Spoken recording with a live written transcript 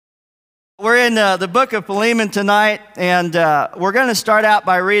We're in the book of Philemon tonight, and we're going to start out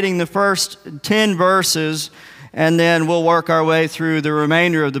by reading the first 10 verses, and then we'll work our way through the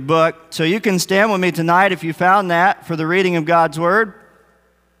remainder of the book. So you can stand with me tonight if you found that for the reading of God's Word.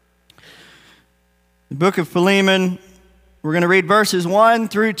 The book of Philemon, we're going to read verses 1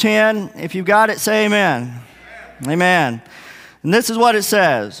 through 10. If you've got it, say amen. Amen. And this is what it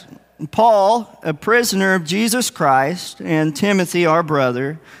says. Paul, a prisoner of Jesus Christ, and Timothy, our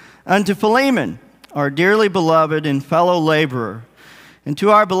brother, unto Philemon, our dearly beloved and fellow laborer, and to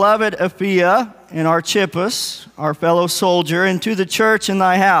our beloved Apphia and Archippus, our fellow soldier, and to the church in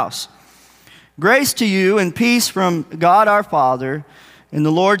thy house. Grace to you and peace from God our Father and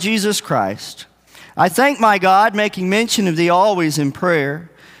the Lord Jesus Christ. I thank my God, making mention of thee always in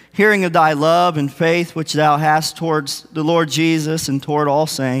prayer, hearing of thy love and faith which thou hast towards the Lord Jesus and toward all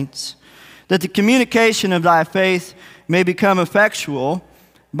saints, that the communication of thy faith may become effectual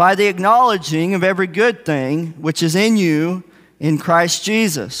by the acknowledging of every good thing which is in you in Christ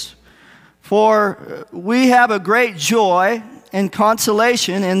Jesus. For we have a great joy and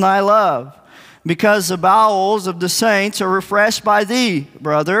consolation in thy love, because the bowels of the saints are refreshed by thee,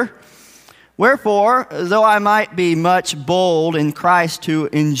 brother. Wherefore, though I might be much bold in Christ to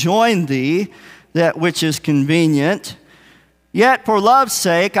enjoin thee that which is convenient, yet for love's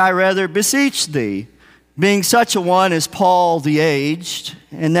sake I rather beseech thee, being such a one as Paul the aged,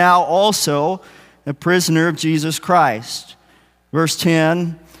 and now also a prisoner of Jesus Christ. Verse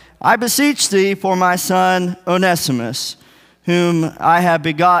 10, I beseech thee for my son Onesimus, whom I have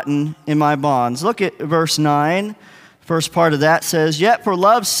begotten in my bonds. Look at verse 9. First part of that says, yet for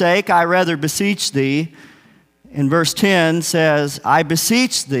love's sake I rather beseech thee. And verse 10 says, I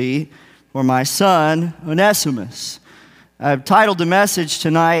beseech thee for my son Onesimus. I've titled the message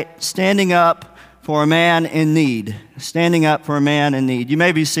tonight, Standing Up for a Man in Need. Standing up for a man in need. You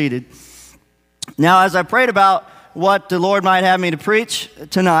may be seated. Now, as I prayed about what the Lord might have me to preach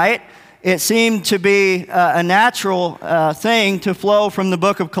tonight, it seemed to be a natural thing to flow from the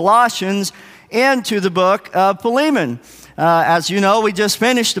book of Colossians into the book of Philemon. As you know, we just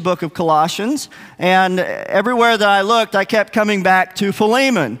finished the book of Colossians, and everywhere that I looked, I kept coming back to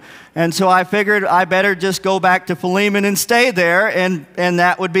Philemon. And so I figured I better just go back to Philemon and stay there, and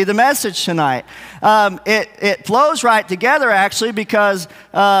that would be the message tonight. It flows right together, actually, because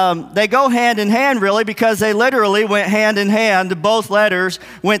they go hand in hand, really, because they literally went hand in hand. Both letters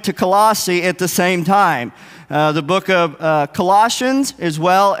went to Colossae at the same time. The book of Colossians as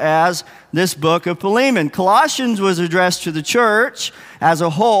well as this book of Philemon. Colossians was addressed to the church as a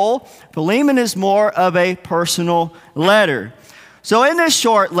whole. Philemon is more of a personal letter. So in this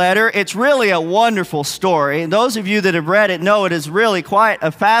short letter, it's really a wonderful story. And those of you that have read it know it is really quite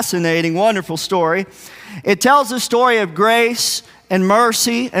a fascinating, wonderful story. It tells the story of grace and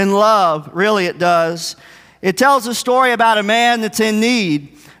mercy and love. Really, it does. It tells a story about a man that's in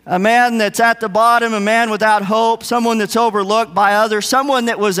need, a man that's at the bottom, a man without hope, someone that's overlooked by others, someone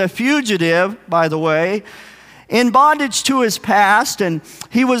that was a fugitive, by the way, in bondage to his past, and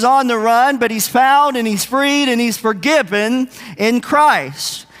he was on the run, but he's found and he's freed and he's forgiven in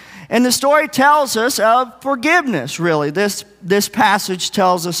Christ. And the story tells us of forgiveness, really. This passage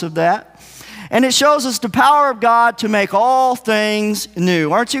tells us of that. And it shows us the power of God to make all things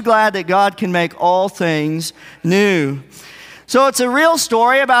new. Aren't you glad that God can make all things new? So it's a real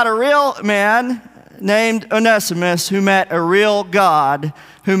story about a real man named Onesimus who met a real God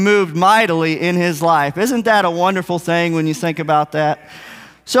who moved mightily in his life. Isn't that a wonderful thing when you think about that?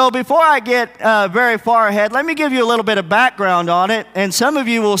 So before I get very far ahead, let me give you a little bit of background on it. And some of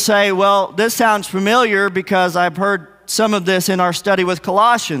you will say, well, this sounds familiar because I've heard some of this in our study with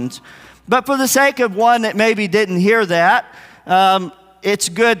Colossians. But for the sake of one that maybe didn't hear that, it's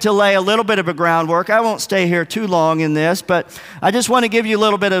good to lay a little bit of a groundwork. I won't stay here too long in this, but I just want to give you a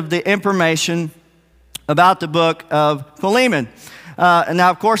little bit of the information about the book of Philemon. And now,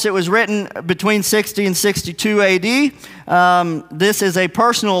 of course, it was written between 60 and 62 A.D. This is a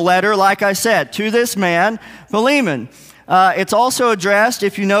personal letter, like I said, to this man, Philemon. It's also addressed,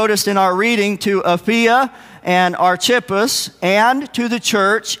 if you noticed in our reading, to Apphia and Archippus and to the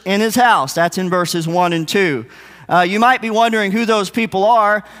church in his house. That's in verses 1 and 2. You might be wondering who those people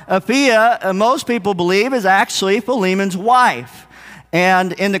are. Apphia, most people believe, is actually Philemon's wife.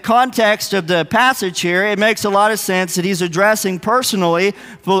 And in the context of the passage here, it makes a lot of sense that he's addressing personally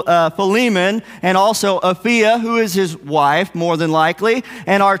Philemon and also Apphia, who is his wife, more than likely,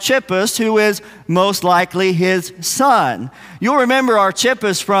 and Archippus, who is most likely his son. You'll remember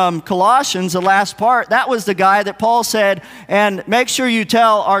Archippus from Colossians, the last part. That was the guy that Paul said, and make sure you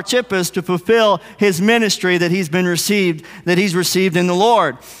tell Archippus to fulfill his ministry that he's received in the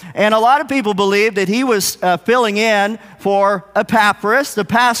Lord. And a lot of people believe that he was filling in for Epaphras, the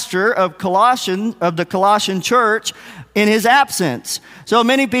pastor of the Colossian church, in his absence. So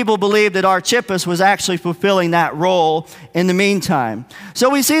many people believe that Archippus was actually fulfilling that role in the meantime. So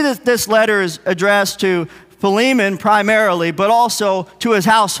we see that this letter is addressed to Philemon primarily, but also to his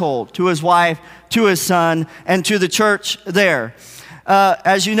household, to his wife, to his son, and to the church there.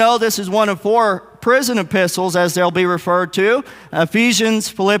 As you know, this is one of 4 prison epistles, as they'll be referred to. Ephesians,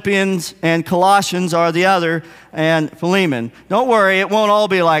 Philippians, and Colossians are the other, and Philemon. Don't worry, it won't all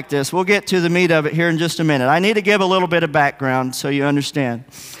be like this. We'll get to the meat of it here in just a minute. I need to give a little bit of background so you understand.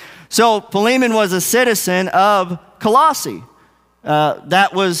 So Philemon was a citizen of Colossae.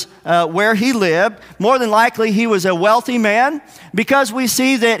 That was where he lived. More than likely, he was a wealthy man, because we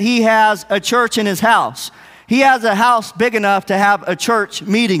see that he has a church in his house. He has a house big enough to have a church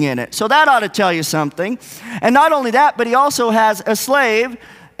meeting in it. So that ought to tell you something. And not only that, but he also has a slave,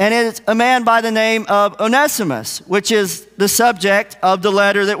 and it's a man by the name of Onesimus, which is the subject of the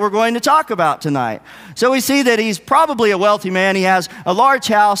letter that we're going to talk about tonight. So we see that he's probably a wealthy man. He has a large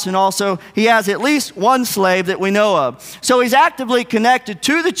house, and also he has at least one slave that we know of. So he's actively connected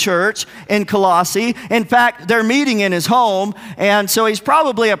to the church in Colossae. In fact, they're meeting in his home, and so he's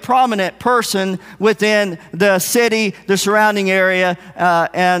probably a prominent person within the city, the surrounding area,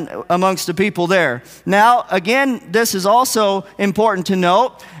 and amongst the people there. Now, again, this is also important to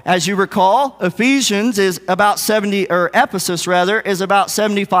note. As you recall, Ephesus is about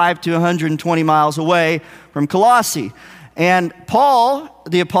 75 to 120 miles away from Colossae. And Paul,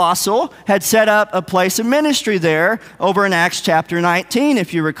 the apostle, had set up a place of ministry there over in Acts chapter 19,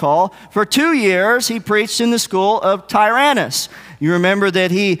 if you recall. For 2 years, he preached in the school of Tyrannus. You remember that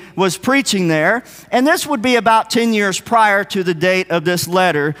he was preaching there. And this would be about 10 years prior to the date of this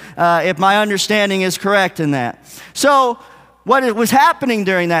letter, if my understanding is correct in that. So, what was happening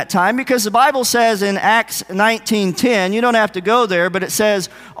during that time, because the Bible says in Acts 19:10, you don't have to go there, but it says,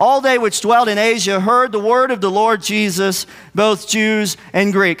 all they which dwelt in Asia heard the word of the Lord Jesus, both Jews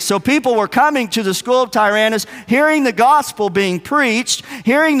and Greeks. So people were coming to the school of Tyrannus, hearing the gospel being preached,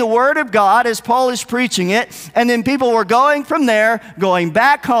 hearing the word of God as Paul is preaching it, and then people were going from there, going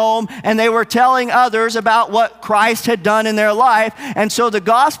back home, and they were telling others about what Christ had done in their life, and so the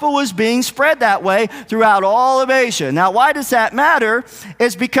gospel was being spread that way throughout all of Asia. Now, why does that matter?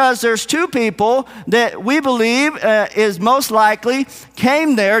 Is because there's 2 people that we believe is most likely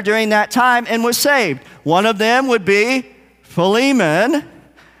came there during that time and was saved. One of them would be Philemon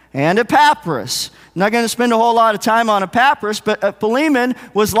and Epaphras. I'm not going to spend a whole lot of time on Epaphras, but Philemon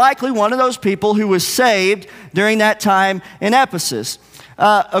was likely one of those people who was saved during that time in Ephesus.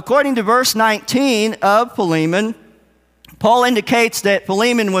 According to verse 19 of Philemon, Paul indicates that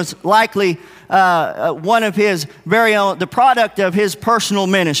Philemon was likely one of his very own, the product of his personal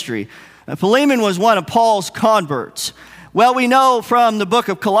ministry. Philemon was one of Paul's converts. Well, we know from the book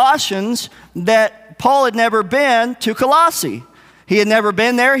of Colossians that Paul had never been to Colossae. He had never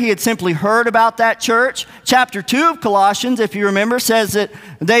been there. He had simply heard about that church. Chapter 2 of Colossians, if you remember, says that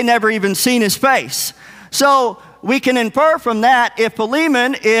they never even seen his face. So we can infer from that, if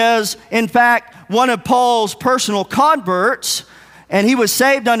Philemon is, in fact, one of Paul's personal converts, and he was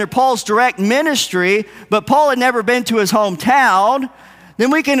saved under Paul's direct ministry, but Paul had never been to his hometown,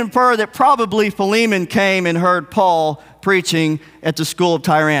 then we can infer that probably Philemon came and heard Paul preaching at the school of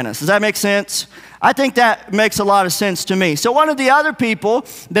Tyrannus. Does that make sense? I think that makes a lot of sense to me. So one of the other people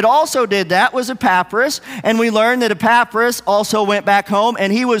that also did that was Epaphras, and we learned that Epaphras also went back home,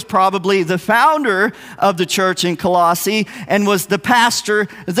 and he was probably the founder of the church in Colossae and was the pastor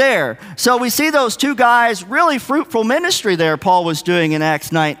there. So we see those 2 guys, really fruitful ministry there Paul was doing in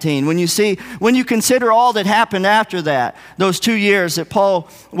Acts 19. When you consider all that happened after that, those 2 years that Paul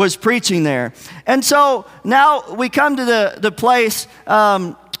was preaching there. And so now we come to the place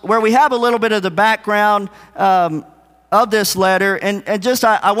where we have a little bit of the background of this letter. And just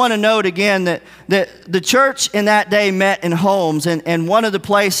I want to note again that the church in that day met in homes. And one of the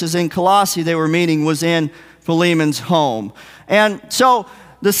places in Colossae they were meeting was in Philemon's home. And so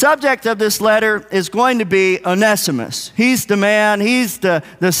the subject of this letter is going to be Onesimus. He's the man, he's the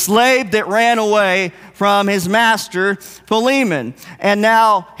slave that ran away from his master, Philemon. And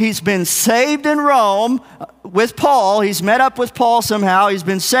now he's been saved in Rome with Paul. He's met up with Paul somehow. He's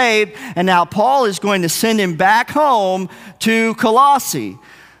been saved. And now Paul is going to send him back home to Colossae.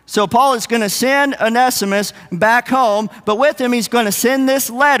 So Paul is going to send Onesimus back home, but with him he's going to send this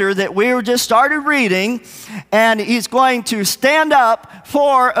letter that we just started reading, and he's going to stand up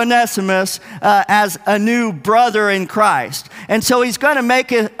for Onesimus as a new brother in Christ. And so he's going to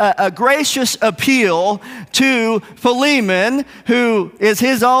make a gracious appeal to Philemon, who is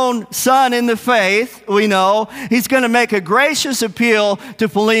his own son in the faith, we know. He's going to make a gracious appeal to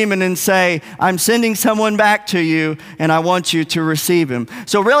Philemon and say, I'm sending someone back to you, and I want you to receive him.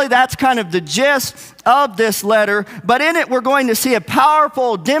 So really, that's kind of the gist of this letter, but in it we're going to see a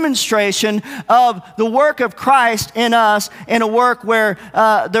powerful demonstration of the work of Christ in us, in a work where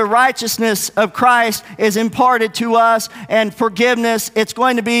the righteousness of Christ is imparted to us, and forgiveness. It's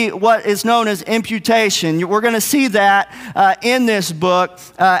going to be what is known as imputation. We're going to see that in this book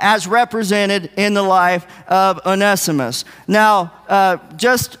as represented in the life of Onesimus. Now,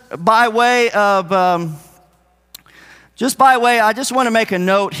 just by way, I just want to make a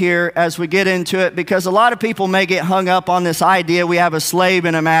note here as we get into it, because a lot of people may get hung up on this idea we have a slave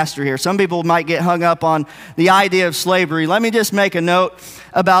and a master here. Some people might get hung up on the idea of slavery. Let me just make a note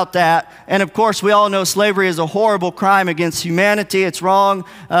about that. And of course, we all know slavery is a horrible crime against humanity. It's wrong.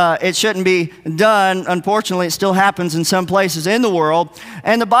 It shouldn't be done. Unfortunately, it still happens in some places in the world.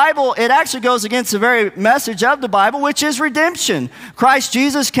 And the Bible, it actually goes against the very message of the Bible, which is redemption. Christ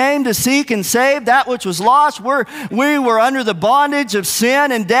Jesus came to seek and save that which was lost. We were under the bondage of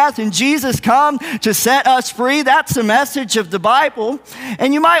sin and death, and Jesus come to set us free. That's the message of the Bible.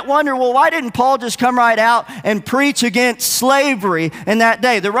 And you might wonder, well, why didn't Paul just come right out and preach against slavery in that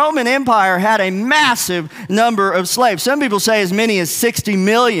day? The Roman Empire had a massive number of slaves. Some people say as many as 60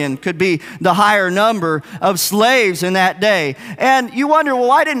 million could be the higher number of slaves in that day. And you wonder, well,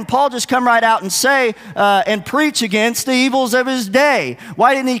 why didn't Paul just come right out and say and preach against the evils of his day?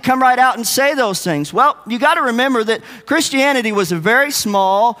 Why didn't he come right out and say those things? Well, you got to remember that Christianity was a very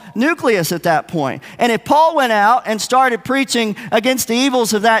small nucleus at that point. And if Paul went out and started preaching against the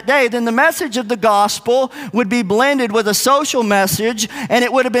evils of that day, then the message of the gospel would be blended with a social message, and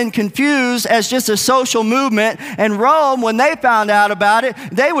it would have been confused as just a social movement. And Rome, when they found out about it,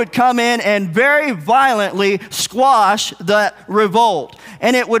 they would come in and very violently squash the revolt.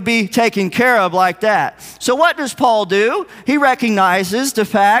 And it would be taken care of like that. So what does Paul do? He recognizes the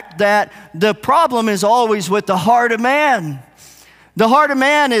fact that the problem is always with the heart of man. The heart of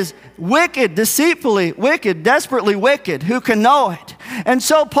man is wicked, deceitfully wicked, desperately wicked. Who can know it? And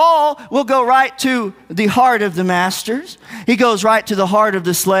so Paul will go right to the heart of the masters. He goes right to the heart of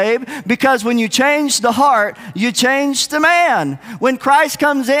the slave, because when you change the heart, you change the man. When Christ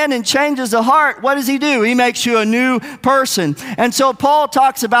comes in and changes the heart, what does he do? He makes you a new person. And so Paul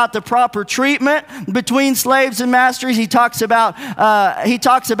talks about the proper treatment between slaves and masters. He talks about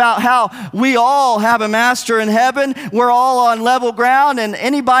how we all have a master in heaven. We're all on level ground, and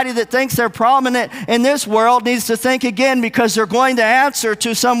anybody that thinks they're prominent in this world needs to think again, because they're going to answer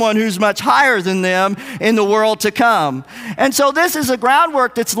to someone who's much higher than them in the world to come. And so this is a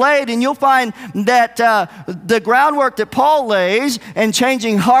groundwork that's laid, and you'll find that the groundwork that Paul lays in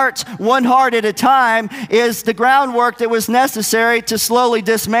changing hearts one heart at a time is the groundwork that was necessary to slowly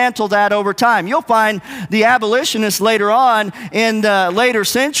dismantle that over time. You'll find the abolitionists later on in the later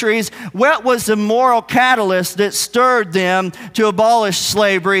centuries, what was the moral catalyst that stirred them to abolish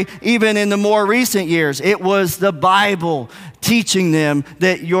slavery even in the more recent years? It was the Bible teaching them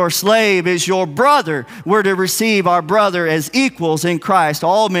that your slave is your brother. We're to receive our brother as equals in Christ.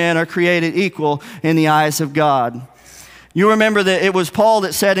 All men are created equal in the eyes of God. You remember that it was Paul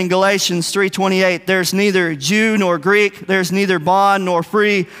that said in Galatians 3:28, there's neither Jew nor Greek, there's neither bond nor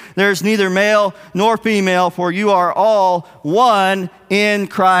free, there's neither male nor female, for you are all one in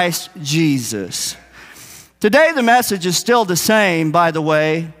Christ Jesus. Today the message is still the same, by the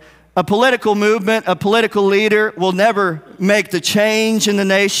way. A political movement, a political leader will never make the change in the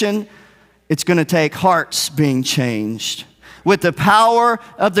nation. It's going to take hearts being changed with the power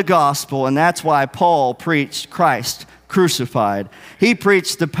of the gospel. And that's why Paul preached Christ crucified. He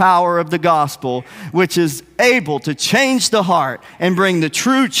preached the power of the gospel, which is able to change the heart and bring the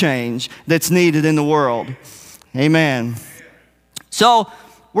true change that's needed in the world. Amen. So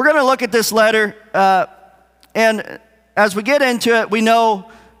we're going to look at this letter. And as we get into it, we know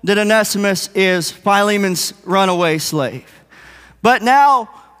that Onesimus is Philemon's runaway slave. But now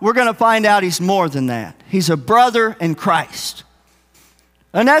we're going to find out he's more than that. He's a brother in Christ.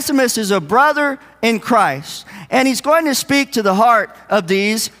 Onesimus is a brother in Christ, and he's going to speak to the heart of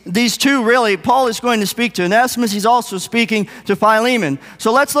these two, really. Paul is going to speak to Onesimus. He's also speaking to Philemon.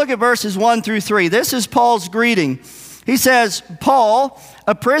 So let's look at verses 1 through 3. This is Paul's greeting. He says, Paul,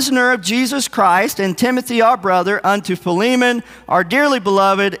 a prisoner of Jesus Christ, and Timothy our brother, unto Philemon, our dearly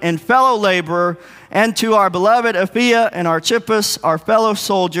beloved and fellow laborer, and to our beloved Apphia and Archippus, our fellow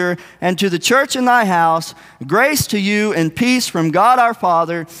soldier, and to the church in thy house, grace to you and peace from God our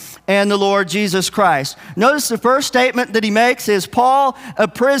Father and the Lord Jesus Christ. Notice the first statement that he makes is, Paul, a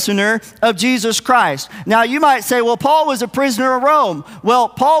prisoner of Jesus Christ. Now you might say, well, Paul was a prisoner of Rome. Well,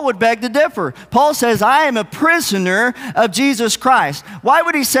 Paul would beg to differ. Paul says, I am a prisoner of Jesus Christ. Why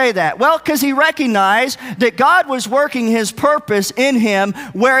would he say that? Well, because he recognized that God was working his purpose in him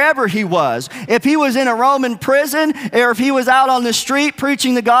wherever he was. If he was in a Roman prison, or if he was out on the street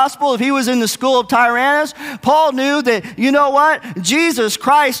preaching the gospel, if he was in the school of Tyrannus, Paul knew that, you know what? Jesus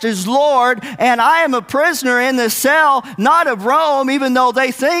Christ is Lord, and I am a prisoner in this cell, not of Rome, even though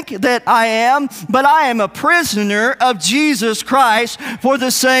they think that I am, but I am a prisoner of Jesus Christ for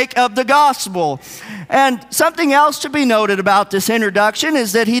the sake of the gospel. And something else to be noted about this introduction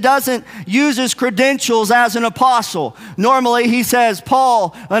is that he doesn't use his credentials as an apostle. Normally he says,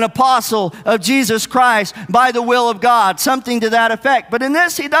 Paul, an apostle of Jesus Christ by the will of God, something to that effect. But in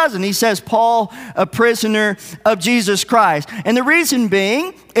this he doesn't. He says, Paul, a prisoner of Jesus Christ. And the reason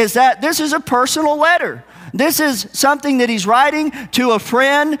being is that this is a personal letter. This is something that he's writing to a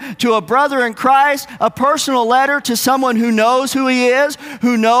friend, to a brother in Christ, a personal letter to someone who knows who he is,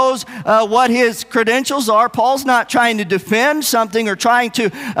 who knows what his credentials are. Paul's not trying to defend something or trying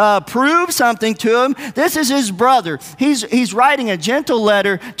to prove something to him. This is his brother. He's writing a gentle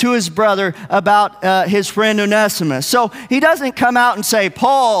letter to his brother about his friend Onesimus. So he doesn't come out and say,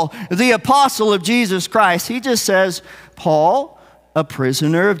 Paul, the apostle of Jesus Christ. He just says, Paul, a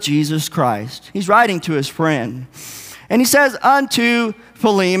prisoner of Jesus Christ. He's writing to his friend. And he says, unto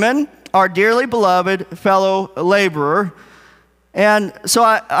Philemon, our dearly beloved fellow laborer. And so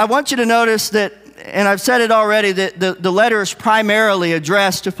I want you to notice that, and I've said it already, that the letter is primarily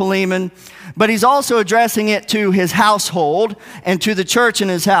addressed to Philemon, but he's also addressing it to his household and to the church in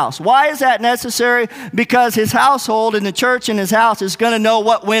his house. Why is that necessary? Because his household and the church in his house is going to know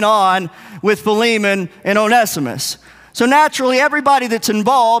what went on with Philemon and Onesimus. So naturally, everybody that's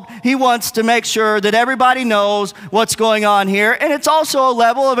involved, he wants to make sure that everybody knows what's going on here. And it's also a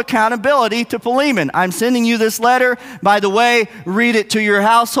level of accountability to Philemon. I'm sending you this letter. By the way, read it to your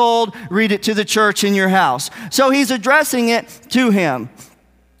household. Read it to the church in your house. So he's addressing it to him.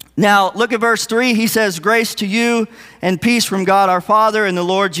 Now, look at verse 3. He says, grace to you and peace from God our Father and the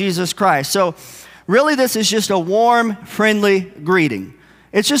Lord Jesus Christ. So really, this is just a warm, friendly greeting.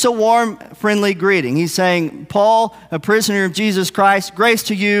 It's just a warm, friendly greeting. He's saying, Paul, a prisoner of Jesus Christ, grace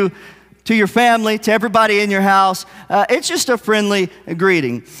to you, to your family, to everybody in your house. It's just a friendly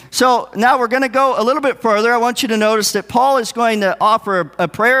greeting. So now we're going to go a little bit further. I want you to notice that Paul is going to offer a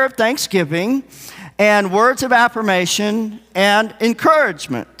prayer of thanksgiving and words of affirmation and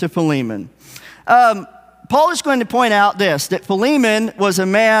encouragement to Philemon. Paul is going to point out this, that Philemon was a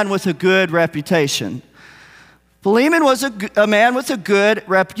man with a good reputation. Philemon was a man with a good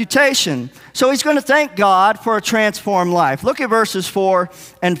reputation. So he's going to thank God for a transformed life. Look at verses 4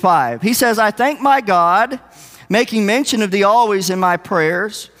 and 5. He says, I thank my God, making mention of thee always in my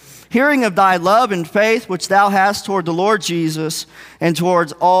prayers, hearing of thy love and faith which thou hast toward the Lord Jesus and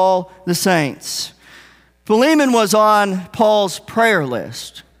towards all the saints. Philemon was on Paul's prayer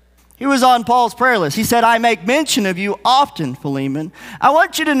list. He was on Paul's prayer list. He said, I make mention of you often, Philemon. I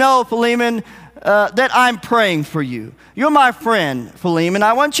want you to know, Philemon, that I'm praying for you. You're my friend, Philemon.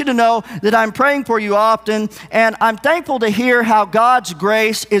 I want you to know that I'm praying for you often, and I'm thankful to hear how God's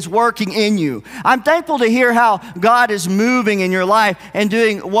grace is working in you. I'm thankful to hear how God is moving in your life and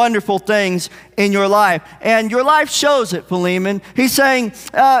doing wonderful things in your life. And your life shows it, Philemon. He's saying,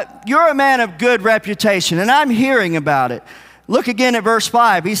 you're a man of good reputation, and I'm hearing about it. Look again at verse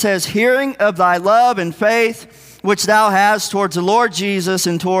 5. He says, hearing of thy love and faith which thou hast towards the Lord Jesus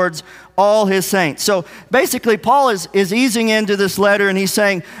and towards all his saints. So basically, Paul is easing into this letter, and he's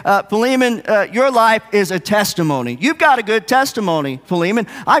saying, Philemon, your life is a testimony. You've got a good testimony, Philemon.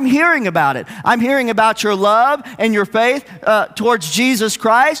 I'm hearing about it. I'm hearing about your love and your faith towards Jesus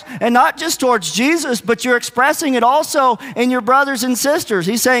Christ, and not just towards Jesus, but you're expressing it also in your brothers and sisters.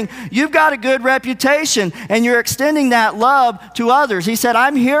 He's saying, you've got a good reputation, and you're extending that love to others. He said,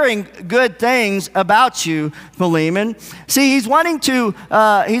 I'm hearing good things about you, Philemon. See, he's wanting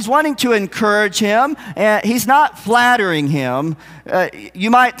to to encourage him. He's not flattering him. You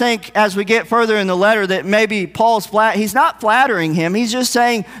might think as we get further in the letter that maybe Paul's he's not flattering him. He's just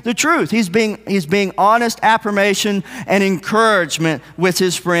saying the truth. He's being honest affirmation and encouragement with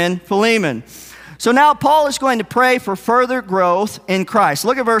his friend Philemon. So now Paul is going to pray for further growth in Christ.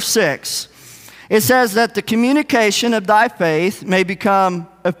 Look at verse 6. It says that the communication of thy faith may become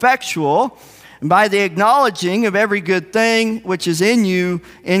effectual by the acknowledging of every good thing which is in you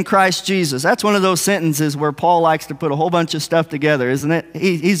in Christ Jesus. That's one of those sentences where Paul likes to put a whole bunch of stuff together, isn't it?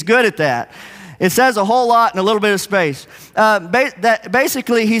 He's good at that. It says a whole lot in a little bit of space.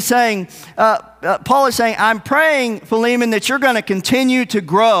 Basically, he's saying, Paul is saying, I'm praying, Philemon, that you're going to continue to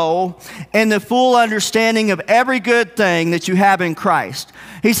grow in the full understanding of every good thing that you have in Christ.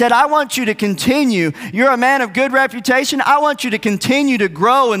 He said, I want you to continue. You're a man of good reputation. I want you to continue to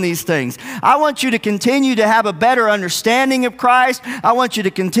grow in these things. I want you to continue to have a better understanding of Christ. I want you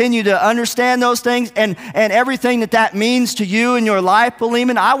to continue to understand those things and everything that means to you in your life,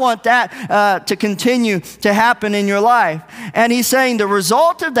 Philemon. I want that to continue to happen in your life. And he's saying the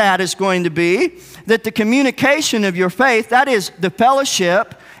result of that is going to be that the communication of your faith, that is the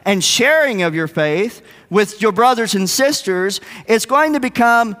fellowship and sharing of your faith with your brothers and sisters, it's going to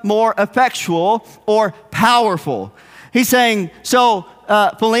become more effectual or powerful. He's saying, so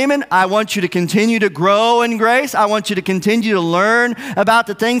Philemon, I want you to continue to grow in grace. I want you to continue to learn about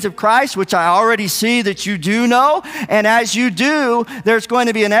the things of Christ, which I already see that you do know. And as you do, there's going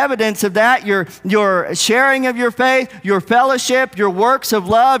to be an evidence of that. Your sharing of your faith, your fellowship, your works of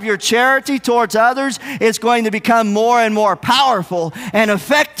love, your charity towards others is going to become more and more powerful and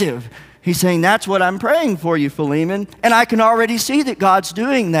effective. He's saying, that's what I'm praying for you, Philemon. And I can already see that God's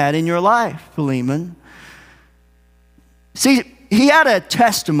doing that in your life, Philemon. See, he had a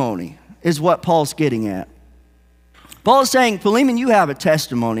testimony, is what Paul's getting at. Paul is saying, Philemon, you have a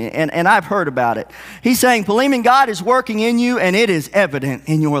testimony, and I've heard about it. He's saying, Philemon, God is working in you, and it is evident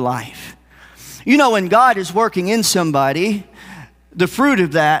in your life. You know, when God is working in somebody, the fruit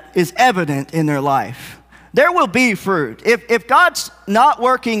of that is evident in their life. There will be fruit. If God's not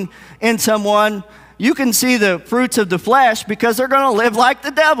working in someone, you can see the fruits of the flesh because they're going to live like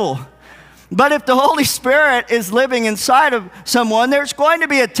the devil. But if the Holy Spirit is living inside of someone, there's going to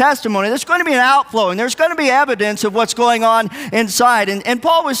be a testimony. There's going to be an outflowing. There's going to be evidence of what's going on inside. And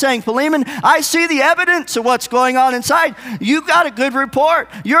Paul was saying, Philemon, I see the evidence of what's going on inside. You got a good report.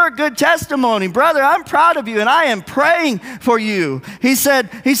 You're a good testimony. Brother, I'm proud of you, and I am praying for you. He said,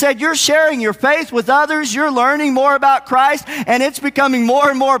 you're sharing your faith with others. You're learning more about Christ, and it's becoming more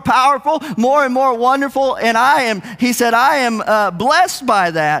and more powerful, more and more wonderful. And I am blessed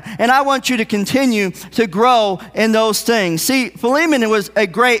by that. And I want you to continue to grow in those things. See, Philemon was a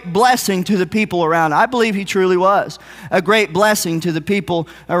great blessing to the people around. I believe he truly was a great blessing to the people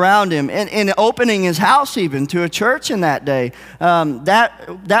around him. And in opening his house even to a church in that day,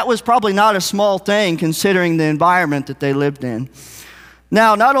 that was probably not a small thing considering the environment that they lived in.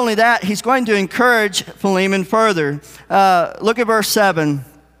 Now, not only that, he's going to encourage Philemon further. Look at verse 7.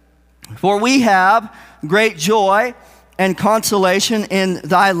 For we have great joy and consolation in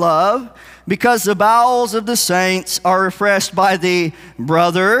thy love, because the bowels of the saints are refreshed by thee,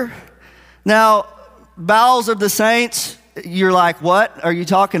 brother. Now, bowels of the saints, you're like, what are you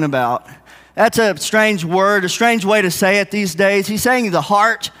talking about? That's a strange word, a strange way to say it these days. He's saying the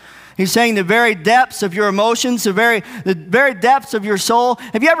heart. He's saying the very depths of your emotions, the very depths of your soul.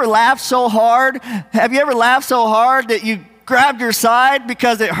 Have you ever laughed so hard? Have you ever laughed so hard that you grabbed your side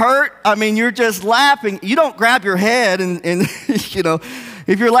because it hurt? I mean, you're just laughing. You don't grab your head and you know,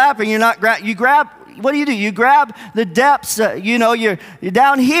 if you're laughing, you grab, what do? You grab the depths, you're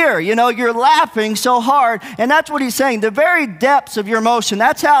down here, you're laughing so hard. And that's what he's saying, the very depths of your emotion.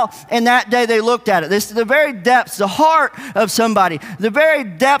 That's how in that day they looked at it. This is the very depths, the heart of somebody, the very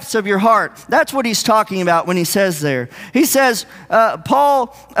depths of your heart. That's what he's talking about when he says there. He says,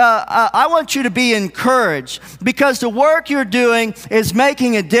 Paul, I want you to be encouraged because the work you're doing is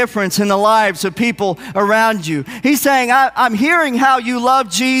making a difference in the lives of people around you. He's saying, I'm hearing how you love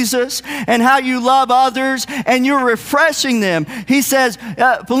Jesus and how you love others, and you're refreshing them. He says,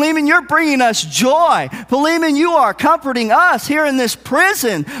 Philemon, you're bringing us joy. Philemon, you are comforting us here in this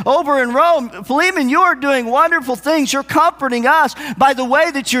prison over in Rome. Philemon, you are doing wonderful things. You're comforting us by the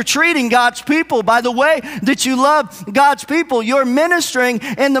way that you're treating God's people, by the way that you love God's people. You're ministering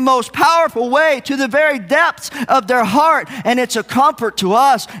in the most powerful way to the very depths of their heart, and it's a comfort to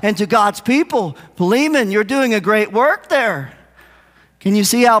us and to God's people. Philemon, you're doing a great work there. Can you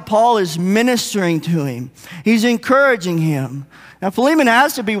see how Paul is ministering to him? He's encouraging him. Now, Philemon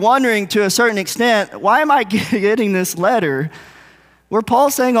has to be wondering to a certain extent, why am I getting this letter? where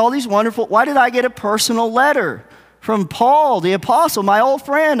Paul's saying all these wonderful, why did I get a personal letter from Paul, the apostle, my old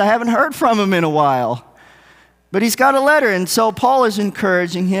friend? I haven't heard from him in a while. But he's got a letter, and so Paul is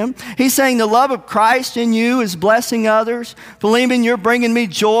encouraging him. He's saying the love of Christ in you is blessing others. Philemon, you're bringing me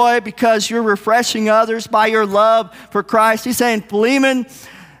joy because you're refreshing others by your love for Christ. He's saying, Philemon,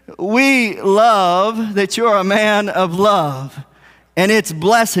 we love that you're a man of love, and it's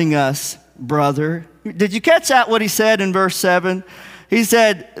blessing us, brother. Did you catch that, what he said in verse 7? He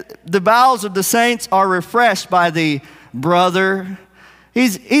said, the bowels of the saints are refreshed by the brother.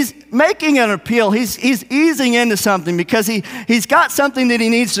 He's making an appeal. He's easing into something because he's got something that he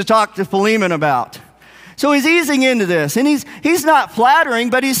needs to talk to Philemon about. So he's easing into this, and he's not flattering,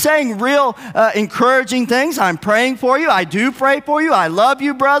 but he's saying real encouraging things. I'm praying for you. I do pray for you. I love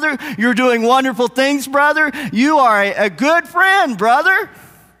you, brother. You're doing wonderful things, brother. You are a good friend, brother.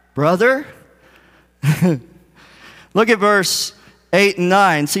 Brother. Look at verse 8 and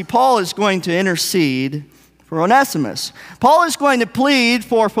 9. See, Paul is going to intercede for Onesimus. Paul is going to plead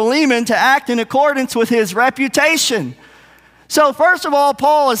for Philemon to act in accordance with his reputation. So first of all,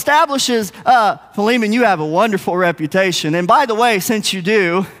 Paul establishes, Philemon, you have a wonderful reputation. And by the way, since you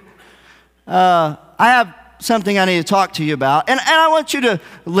do, I have something I need to talk to you about. And I want you to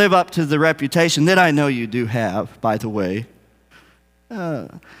live up to the reputation that I know you do have, by the way.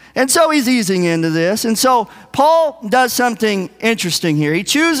 And so he's easing into this. And so Paul does something interesting here. He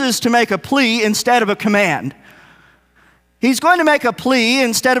chooses to make a plea instead of a command. He's going to make a plea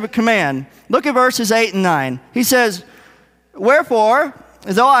instead of a command. Look at verses 8 and 9. He says, wherefore,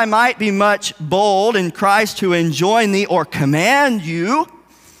 though I might be much bold in Christ to enjoin thee or command you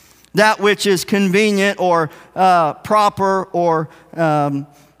that which is convenient or proper, or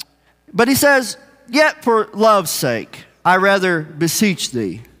but he says, yet for love's sake, I rather beseech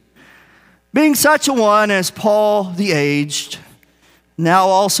thee. Being such a one as Paul the aged, now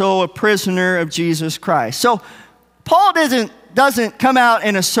also a prisoner of Jesus Christ. So Paul doesn't come out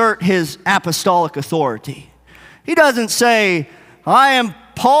and assert his apostolic authority. He doesn't say, I am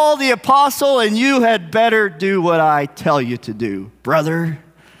Paul the apostle and you had better do what I tell you to do, brother.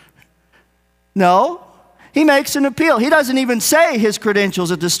 No. He makes an appeal. He doesn't even say his credentials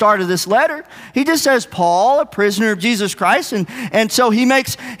at the start of this letter. He just says, Paul, a prisoner of Jesus Christ. And so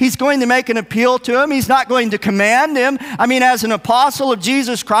he's going to make an appeal to him. He's not going to command him. I mean, as an apostle of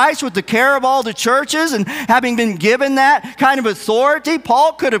Jesus Christ with the care of all the churches and having been given that kind of authority,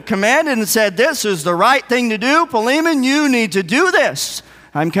 Paul could have commanded and said, this is the right thing to do. Philemon, you need to do this.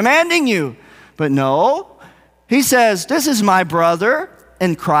 I'm commanding you. But no, he says, this is my brother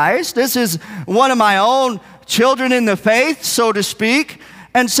in Christ. This is one of my own children in the faith, so to speak.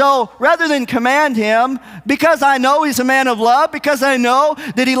 And so rather than command him, because I know he's a man of love, because I know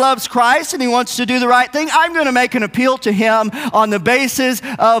that he loves Christ and he wants to do the right thing, I'm going to make an appeal to him on the basis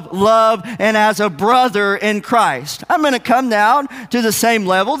of love and as a brother in Christ. I'm going to come down to the same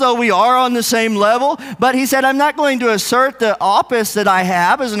level, though we are on the same level. But he said, I'm not going to assert the office that I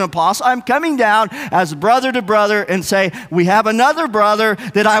have as an apostle. I'm coming down as brother to brother and say, we have another brother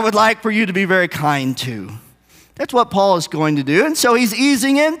that I would like for you to be very kind to. That's what Paul is going to do. And so he's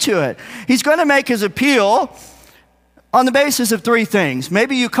easing into it. He's going to make his appeal on the basis of three things.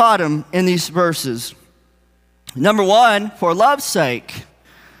 Maybe you caught him in these verses. Number one, for love's sake.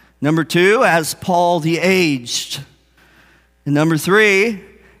 Number two, as Paul the aged. And number three,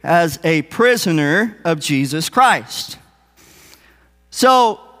 as a prisoner of Jesus Christ.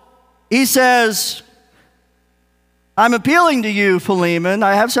 So he says, I'm appealing to you, Philemon.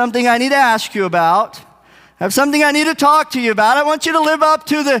 I have something I need to ask you about. I have something I need to talk to you about. I want you to live up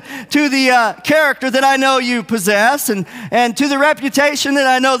to the character that I know you possess and to the reputation that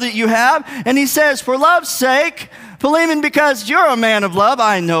I know that you have. And he says, for love's sake, Philemon, because you're a man of love.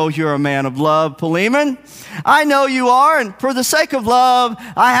 I know you're a man of love, Philemon. I know you are, and for the sake of love,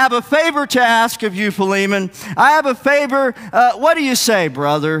 I have a favor to ask of you, Philemon. I have a favor. What do you say,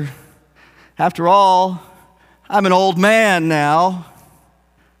 brother? After all, I'm an old man now.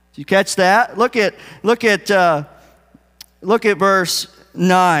 Did you catch that? Look at verse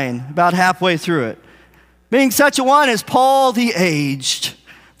 9, about halfway through it. Being such a one as Paul the aged.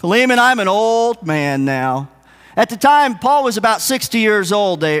 Philemon, I'm an old man now. At the time, Paul was about 60 years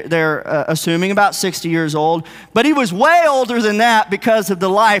old, they're assuming, about 60 years old. But he was way older than that because of the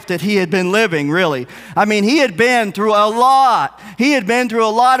life that he had been living, really. I mean, he had been through a lot. He had been through a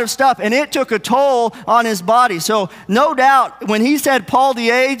lot of stuff, and it took a toll on his body. So no doubt, when he said Paul the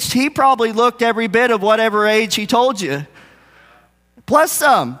aged, he probably looked every bit of whatever age he told you. Plus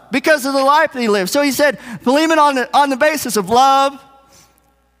some, because of the life that he lived. So he said, Philemon, on the basis of love,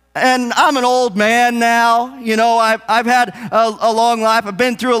 And I'm an old man now. You know, I've had a long life. I've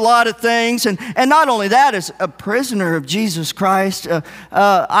been through a lot of things. And not only that, as a prisoner of Jesus Christ,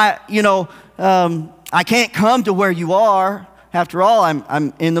 I can't come to where you are. After all,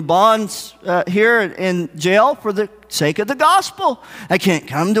 I'm in the bonds here in jail for the sake of the gospel. I can't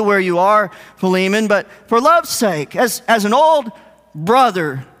come to where you are, Philemon, but for love's sake, as an old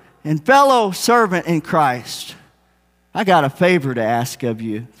brother and fellow servant in Christ, I got a favor to ask of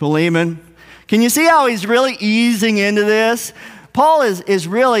you, Philemon. Can you see how he's really easing into this? Paul is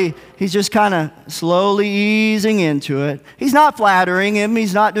really, he's just kind of slowly easing into it. He's not flattering him.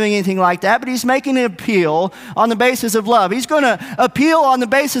 He's not doing anything like that, but he's making an appeal on the basis of love. He's going to appeal on the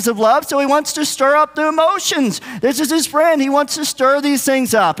basis of love, so he wants to stir up the emotions. This is his friend. He wants to stir these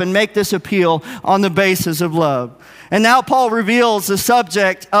things up and make this appeal on the basis of love. And now Paul reveals the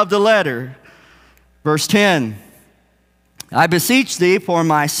subject of the letter. Verse 10, I beseech thee for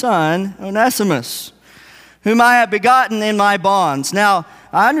my son, Onesimus, whom I have begotten in my bonds. Now,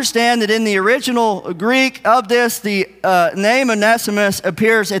 I understand that in the original Greek of this, the name Onesimus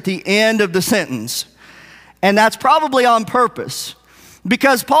appears at the end of the sentence. And that's probably on purpose,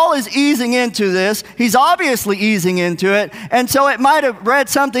 because Paul is easing into this. He's obviously easing into it. And so it might have read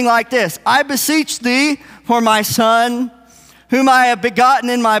something like this: I beseech thee for my son, whom I have begotten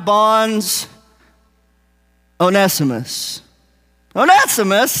in my bonds, Onesimus.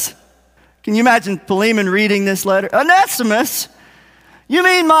 Onesimus? Can you imagine Philemon reading this letter? Onesimus? You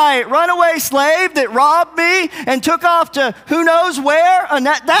mean my runaway slave that robbed me and took off to who knows where? And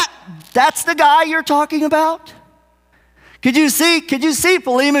that's the guy you're talking about? Could you see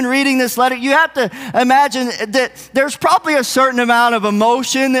Philemon reading this letter? You have to imagine that there's probably a certain amount of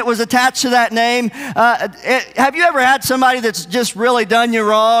emotion that was attached to that name. Have you ever had somebody that's just really done you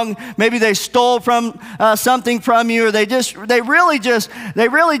wrong? Maybe they stole from something from you, or they really just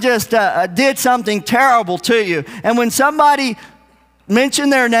did something terrible to you. And when somebody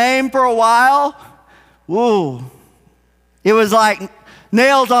mentioned their name for a while, woo, it was like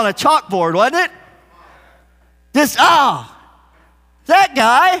nails on a chalkboard, wasn't it? That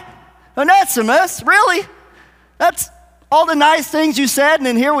guy, Onesimus, really? That's all the nice things you said, and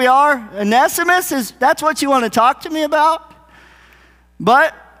then here we are. Onesimus, that's what you want to talk to me about?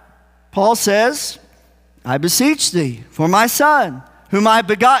 But Paul says, I beseech thee for my son, whom I have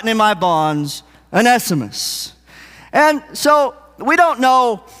begotten in my bonds, Onesimus. And so we don't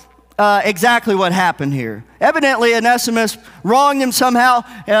know exactly what happened here. Evidently, Onesimus wronged him somehow.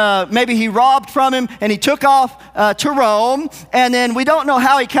 Maybe he robbed from him and he took off to Rome. And then we don't know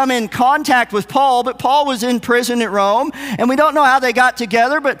how he came in contact with Paul, but Paul was in prison at Rome. And we don't know how they got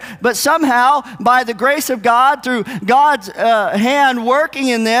together, but somehow, by the grace of God, through God's hand working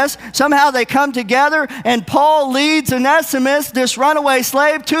in this, somehow they come together, and Paul leads Onesimus, this runaway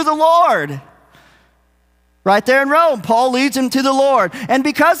slave, to the Lord. Right there in Rome, Paul leads him to the Lord. And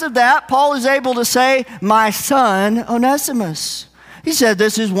because of that, Paul is able to say, my son, Onesimus. He said,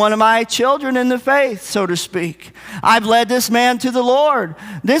 this is one of my children in the faith, so to speak. I've led this man to the Lord.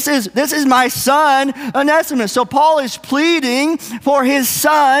 This is my son, Onesimus. So Paul is pleading for his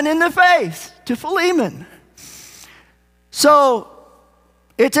son in the faith to Philemon. So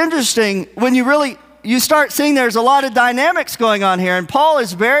it's interesting when you start seeing there's a lot of dynamics going on here. And Paul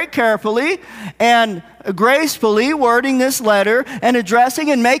is very carefully and gracefully wording this letter and addressing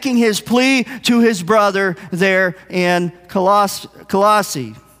and making his plea to his brother there in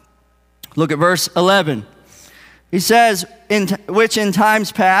Colossae. Look at verse 11. He says, which in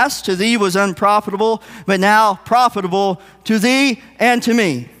times past to thee was unprofitable, but now profitable to thee and to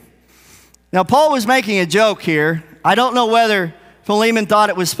me. Now Paul was making a joke here. I don't know whether Philemon thought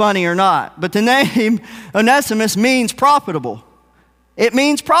it was funny or not, but the name Onesimus means profitable. It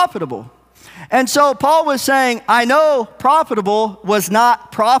means profitable. And so Paul was saying, I know profitable was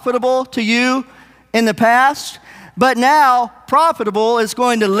not profitable to you in the past, but now profitable is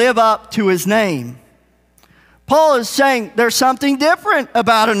going to live up to his name. Paul is saying there's something different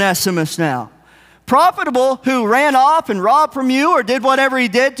about Onesimus now. Profitable, who ran off and robbed from you or did whatever he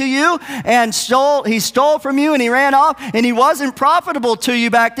did to you and he stole from you and he ran off, and he wasn't profitable to you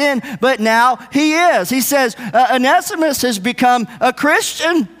back then, but now he is. He says Onesimus has become a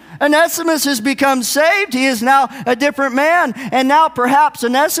Christian. Onesimus has become saved. He is now a different man. And now perhaps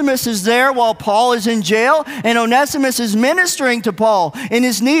Onesimus is there while Paul is in jail, and Onesimus is ministering to Paul in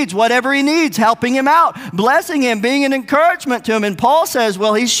his needs, whatever he needs, helping him out, blessing him, being an encouragement to him. And Paul says,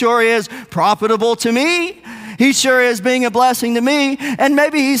 well, he sure is profitable to me. He sure is being a blessing to me. And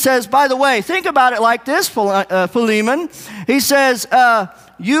maybe he says, by the way, think about it like this, Philemon. He says,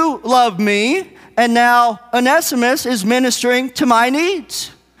 you love me, and now Onesimus is ministering to my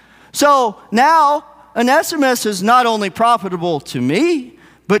needs. So now Onesimus is not only profitable to me,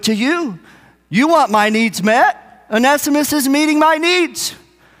 but to you. You want my needs met? Onesimus is meeting my needs.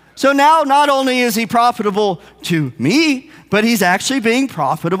 So now not only is he profitable to me, but he's actually being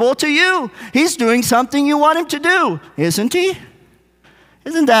profitable to you. He's doing something you want him to do, isn't he?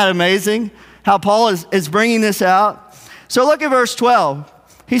 Isn't that amazing how Paul is bringing this out? So look at verse 12.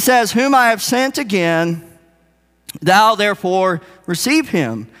 He says, whom I have sent again, thou therefore receive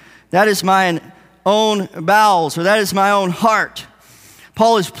him. That is mine own bowels, or that is my own heart.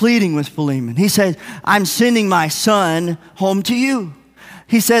 Paul is pleading with Philemon. He says, I'm sending my son home to you.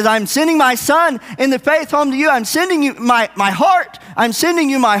 He says, I'm sending my son in the faith home to you. I'm sending you my heart. I'm sending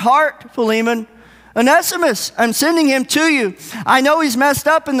you my heart, Philemon. Onesimus, I'm sending him to you. I know he's messed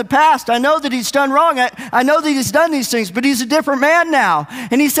up in the past. I know that he's done wrong. I know that he's done these things, but he's a different man now.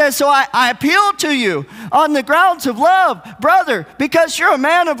 And he says, so I appeal to you on the grounds of love, brother, because you're a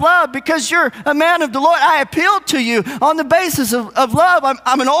man of love, because you're a man of the Lord. I appeal to you on the basis of love.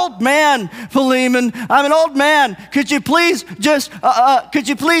 I'm an old man, Philemon. I'm an old man. Could you please just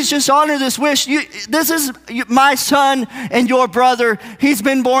honor this wish? This is my son and your brother. He's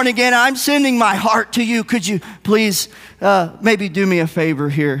been born again. I'm sending my heart to you. Could you please maybe do me a favor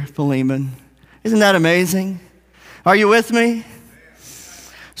here, Philemon? Isn't that amazing? Are you with me?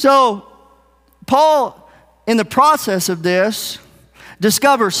 So Paul, in the process of this,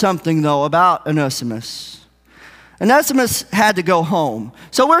 discovers something though about Onesimus. Onesimus had to go home.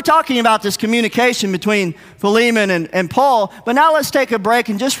 So we're talking about this communication between Philemon and Paul, but now let's take a break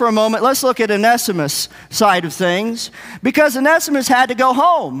and just for a moment, let's look at Onesimus' side of things, because Onesimus had to go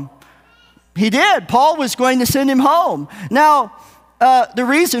home. He did. Paul was going to send him home. Now, the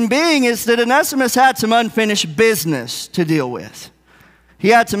reason being is that Onesimus had some unfinished business to deal with. He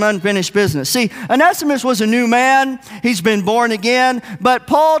had some unfinished business. See, Onesimus was a new man. He's been born again. But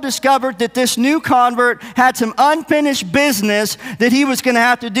Paul discovered that this new convert had some unfinished business that he was going to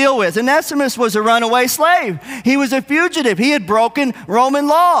have to deal with. Onesimus was a runaway slave. He was a fugitive. He had broken Roman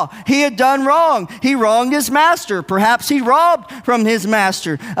law. He had done wrong. He wronged his master. Perhaps he robbed from his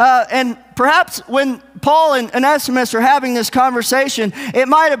master. And perhaps when Paul and Onesimus are having this conversation, it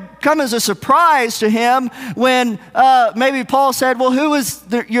might have come as a surprise to him when maybe Paul said, well, who is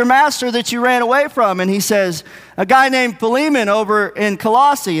your master that you ran away from? And he says, a guy named Philemon over in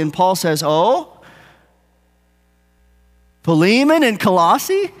Colossae. And Paul says, oh, Philemon in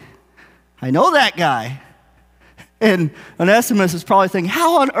Colossae? I know that guy. And Onesimus is probably thinking,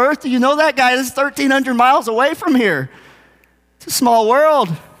 how on earth do you know that guy? This is 1,300 miles away from here. It's a small world.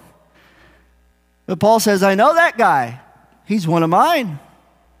 But Paul says, I know that guy. He's one of mine.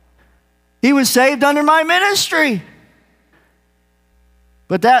 He was saved under my ministry.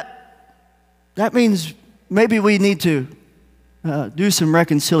 But that means maybe we need to do some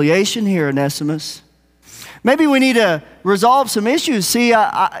reconciliation here, Onesimus. Maybe we need to resolve some issues. See,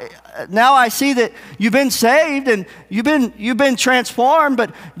 now I see that you've been saved and you've been transformed,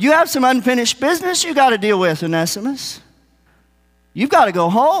 but you have some unfinished business you got to deal with, Onesimus. You've got to go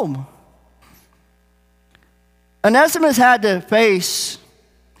home. Onesimus had to face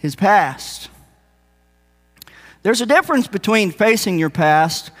his past. There's a difference between facing your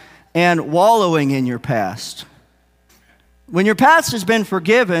past and wallowing in your past. When your past has been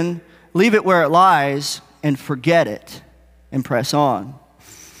forgiven, leave it where it lies and forget it and press on.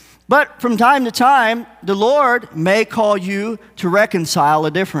 But from time to time, the Lord may call you to reconcile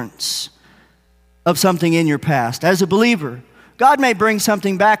a difference of something in your past. As a believer, God may bring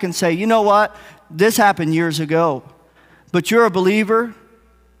something back and say, you know what? This happened years ago, but you're a believer.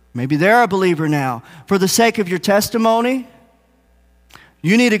 Maybe they're a believer now. For the sake of your testimony,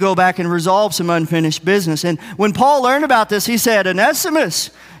 you need to go back and resolve some unfinished business. And when Paul learned about this, he said,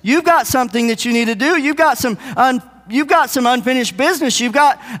 Onesimus, you've got something that you need to do. You've got some unfinished business. You've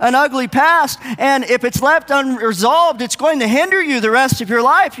got an ugly past. And if it's left unresolved, it's going to hinder you the rest of your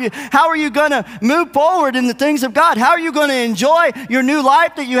life. How are you going to move forward in the things of God? How are you going to enjoy your new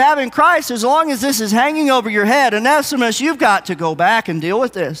life that you have in Christ as long as this is hanging over your head? Onesimus, you've got to go back and deal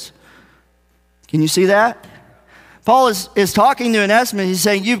with this. Can you see that? Paul is talking to Onesimus. He's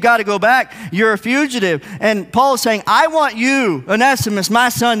saying, you've got to go back. You're a fugitive. And Paul is saying, I want you, Onesimus, my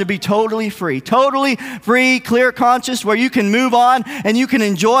son, to be totally free, clear conscious, where you can move on and you can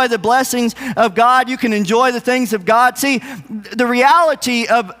enjoy the blessings of God. You can enjoy the things of God. See, the reality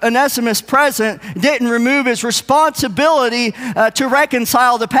of Onesimus' present didn't remove his responsibility to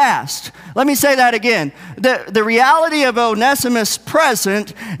reconcile the past. Let me say that again. The reality of Onesimus'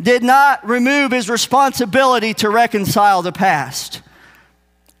 present did not remove his responsibility to reconcile the past.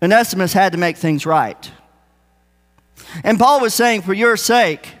 Onesimus had to make things right. And Paul was saying, for your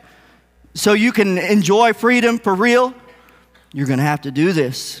sake, so you can enjoy freedom for real, you're going to have to do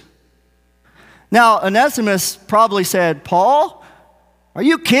this. Now, Onesimus probably said, Paul, are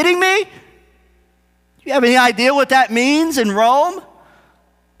you kidding me? Do you have any idea what that means in Rome?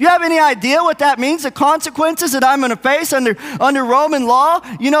 Do you have any idea what that means, the consequences that I'm going to face under Roman law?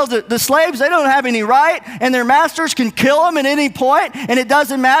 You know, the slaves, they don't have any right, and their masters can kill them at any point, and it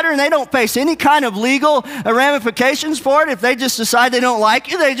doesn't matter, and they don't face any kind of legal ramifications for it. If they just decide they don't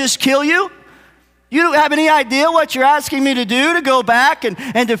like you, they just kill you. You don't have any idea what you're asking me to do, to go back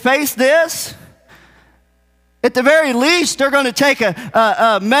and to face this? At the very least, they're going to take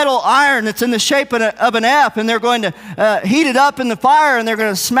a metal iron that's in the shape of an F, and they're going to heat it up in the fire, and they're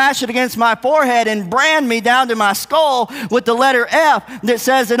going to smash it against my forehead and brand me down to my skull with the letter F that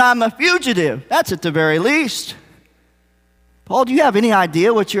says that I'm a fugitive. That's at the very least. Paul, do you have any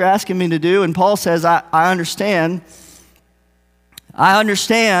idea what you're asking me to do? And Paul says, I understand. I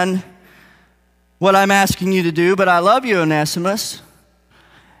understand what I'm asking you to do, but I love you, Onesimus.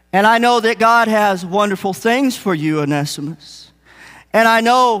 And I know that God has wonderful things for you, Onesimus. And I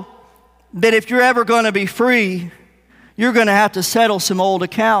know that if you're ever going to be free, you're going to have to settle some old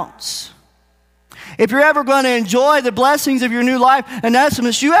accounts. If you're ever going to enjoy the blessings of your new life,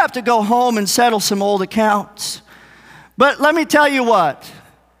 Onesimus, you have to go home and settle some old accounts. But let me tell you what.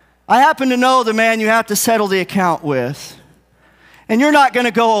 I happen to know the man you have to settle the account with. And you're not going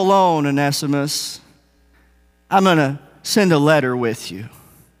to go alone, Onesimus. I'm going to send a letter with you.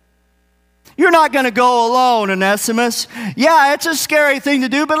 You're not going to go alone, Onesimus. Yeah, it's a scary thing to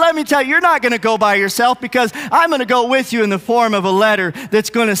do, but let me tell you, you're not going to go by yourself, because I'm going to go with you in the form of a letter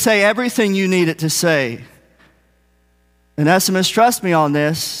that's going to say everything you need it to say. Onesimus, trust me on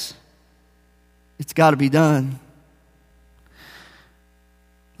this. It's got to be done.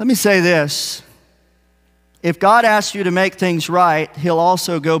 Let me say this. If God asks you to make things right, He'll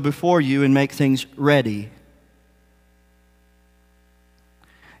also go before you and make things ready.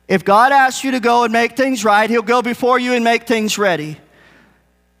 If God asks you to go and make things right, He'll go before you and make things ready.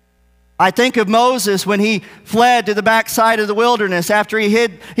 I think of Moses when he fled to the backside of the wilderness after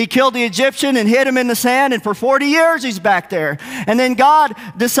he killed the Egyptian and hid him in the sand, and for 40 years he's back there. And then God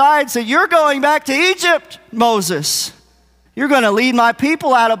decides that you're going back to Egypt, Moses. You're going to lead my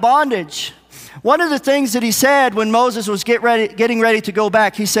people out of bondage. One of the things that He said when Moses was getting ready to go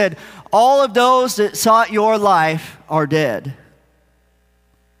back, He said, all of those that sought your life are dead.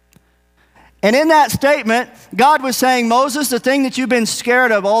 And in that statement, God was saying, Moses, the thing that you've been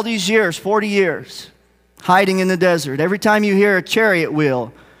scared of all these years, 40 years, hiding in the desert, every time you hear a chariot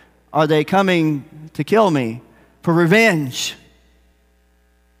wheel, are they coming to kill me for revenge?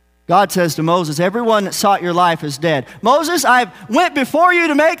 God says to Moses, everyone that sought your life is dead. Moses, I went before you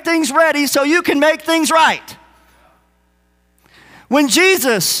to make things ready so you can make things right. When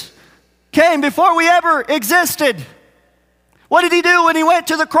Jesus came before we ever existed, what did He do when He went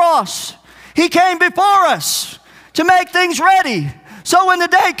to the cross? He came before us to make things ready. So when the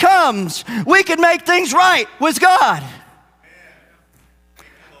day comes, we can make things right with God.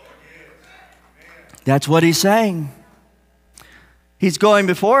 That's what He's saying. He's going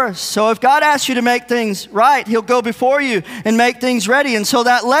before us. So if God asks you to make things right, He'll go before you and make things ready. And so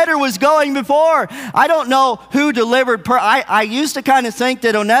that letter was going before. I don't know who delivered. I used to kind of think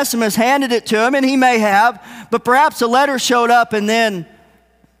that Onesimus handed it to him, and he may have. But perhaps the letter showed up and then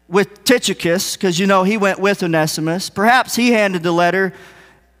with Tychicus, because you know he went with Onesimus. Perhaps he handed the letter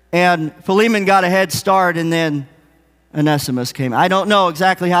and Philemon got a head start and then Onesimus came. I don't know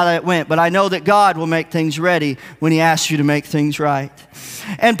exactly how that went, but I know that God will make things ready when He asks you to make things right.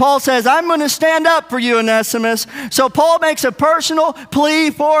 And Paul says, I'm going to stand up for you, Onesimus. So Paul makes a personal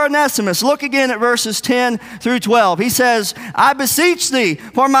plea for Onesimus. Look again at verses 10 through 12. He says, I beseech thee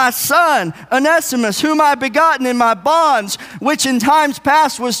for my son, Onesimus, whom I begotten in my bonds, which in times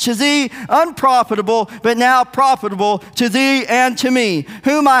past was to thee unprofitable, but now profitable to thee and to me,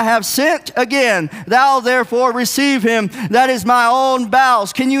 whom I have sent again. Thou therefore receive him, that is my own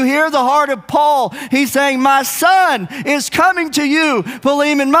bowels. Can you hear the heart of Paul? He's saying, my son is coming to you,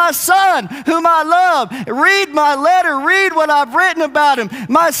 Philemon, my son whom I love. Read my letter, read what I've written about him.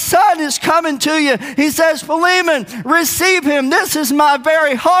 My son is coming to you. He says, Philemon, receive him. This is my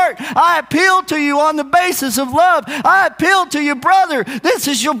very heart. I appeal to you on the basis of love. I appeal to you, brother. This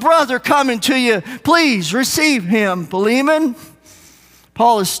is your brother coming to you. Please receive him, Philemon.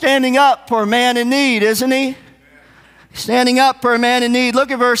 Paul is standing up for a man in need, isn't he? Standing up for a man in need.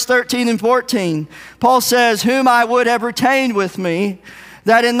 Look at verse 13 and 14. Paul says, whom I would have retained with me,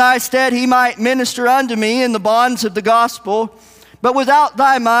 that in thy stead he might minister unto me in the bonds of the gospel. But without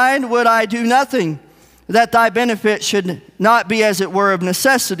thy mind would I do nothing, that thy benefit should not be as it were of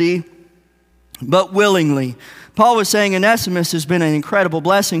necessity, but willingly. Paul was saying Onesimus has been an incredible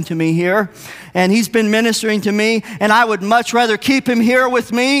blessing to me here, and he's been ministering to me, and I would much rather keep him here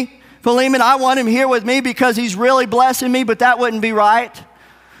with me. Philemon, I want him here with me because he's really blessing me, but that wouldn't be right.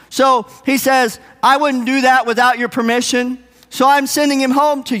 So he says, I wouldn't do that without your permission, so I'm sending him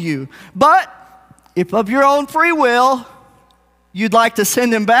home to you. But if of your own free will, you'd like to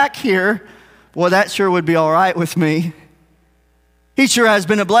send him back here, well, that sure would be all right with me. He sure has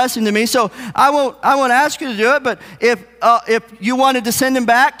been a blessing to me, so I won't ask you to do it, but if you wanted to send him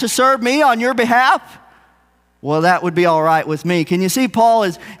back to serve me on your behalf, well, that would be all right with me. Can you see Paul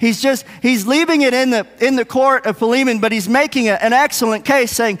he's leaving it in the court of Philemon, but he's making an excellent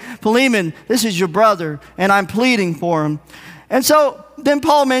case saying, Philemon, this is your brother, and I'm pleading for him. And so then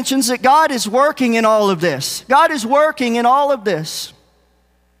Paul mentions that God is working in all of this. God is working in all of this.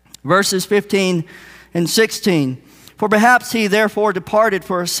 Verses 15 and 16. For perhaps he therefore departed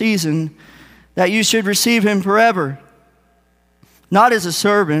for a season, that you should receive him forever, not as a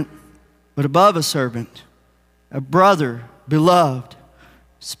servant, but above a servant, a brother beloved,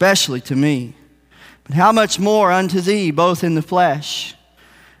 especially to me. But how much more unto thee, both in the flesh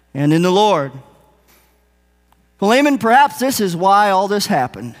and in the Lord. Philemon, perhaps this is why all this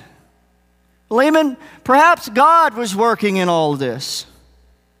happened. Philemon, perhaps God was working in all this.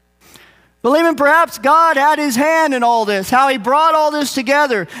 Philemon, perhaps God had his hand in all this, how he brought all this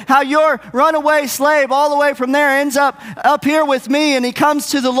together, how your runaway slave all the way from there ends up here with me, and he comes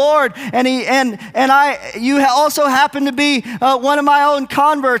to the Lord, and you also happen to be one of my own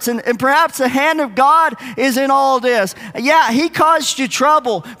converts, and perhaps the hand of God is in all this. Yeah, he caused you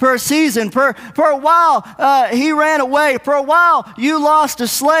trouble for a season. For a while, he ran away. For a while, you lost a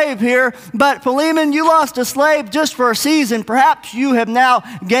slave here, but Philemon, you lost a slave just for a season. Perhaps you have now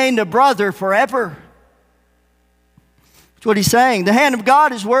gained a brother forever. That's what he's saying. The hand of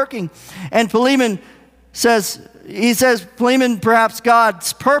God is working. And Philemon says, Philemon, perhaps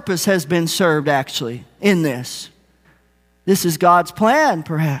God's purpose has been served actually in this. This is God's plan,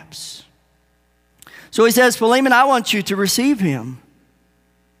 perhaps. So he says, Philemon, I want you to receive him.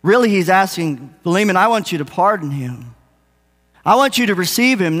 Really, he's asking, Philemon, I want you to pardon him. I want you to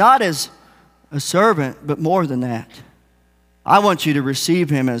receive him, not as a servant, but more than that. I want you to receive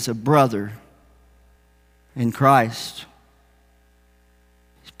him as a brother in Christ.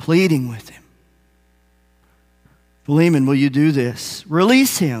 He's pleading with him. Philemon, will you do this?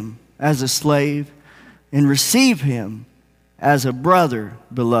 Release him as a slave and receive him as a brother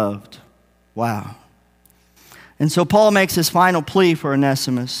beloved. Wow. And so Paul makes his final plea for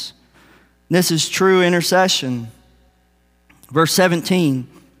Onesimus. This is true intercession. Verse 17.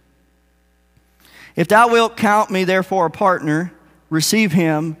 If thou wilt count me therefore a partner, receive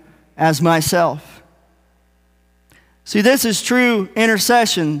him as myself. See, this is true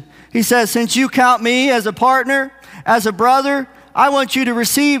intercession. He says, since you count me as a partner, as a brother, I want you to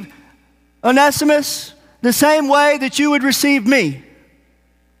receive Onesimus the same way that you would receive me.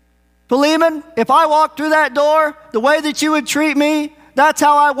 Philemon, if I walk through that door, the way that you would treat me, that's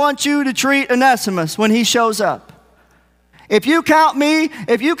how I want you to treat Onesimus when he shows up. If you count me,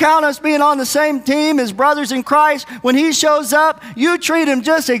 if you count us being on the same team as brothers in Christ, when he shows up, you treat him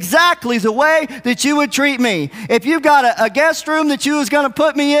just exactly the way that you would treat me. If you've got a guest room that you was going to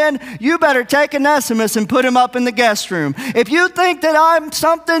put me in, you better take Onesimus and put him up in the guest room. If you think that I'm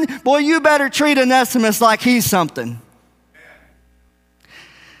something, boy, you better treat Onesimus like he's something.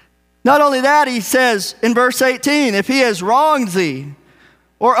 Not only that, he says in verse 18, if he has wronged thee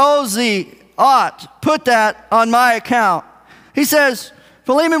or owes thee aught, put that on my account. He says,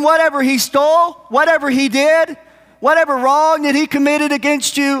 Philemon, whatever he stole, whatever he did, whatever wrong that he committed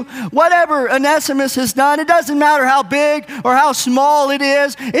against you, whatever Onesimus has done, it doesn't matter how big or how small it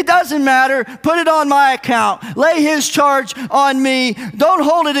is. It doesn't matter. Put it on my account. Lay his charge on me. Don't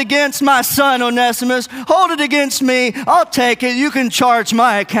hold it against my son Onesimus. Hold it against me. I'll take it. You can charge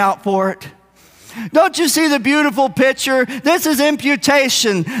my account for it. Don't you see the beautiful picture? This is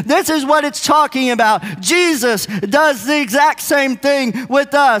imputation. This is what it's talking about. Jesus does the exact same thing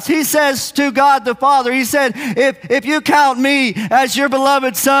with us. He says to God the Father, he said, if you count me as your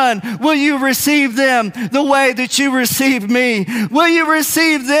beloved son, will you receive them the way that you receive me? Will you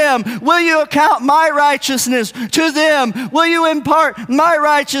receive them? Will you account my righteousness to them? Will you impart my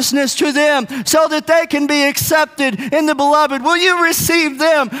righteousness to them so that they can be accepted in the beloved? Will you receive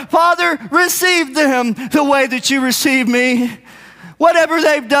them? Father, receive them the way that you receive me. Whatever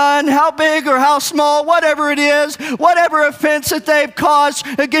they've done, how big or how small, whatever it is, whatever offense that they've caused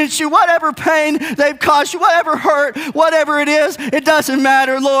against you, whatever pain they've caused you, whatever hurt, whatever it is, it doesn't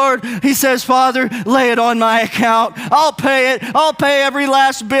matter, Lord. He says, Father, lay it on my account. I'll pay it. I'll pay every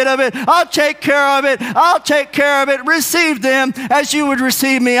last bit of it. I'll take care of it. I'll take care of it. Receive them as you would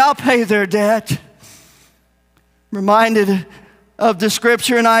receive me. I'll pay their debt. Reminded of the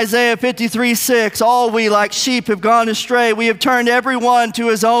scripture in Isaiah 53:6, all we like sheep have gone astray. We have turned every one to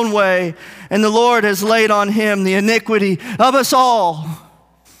his own way, and the Lord has laid on him the iniquity of us all.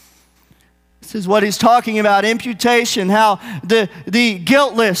 This is what he's talking about, imputation, how the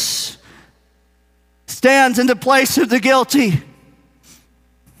guiltless stands in the place of the guilty.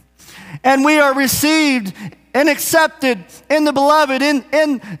 And we are received and accepted in the beloved, in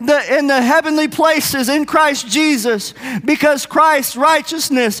the heavenly places in Christ Jesus, because Christ's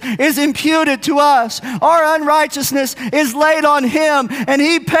righteousness is imputed to us. Our unrighteousness is laid on him, and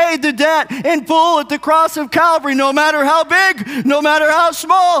he paid the debt in full at the cross of Calvary. No matter how big, no matter how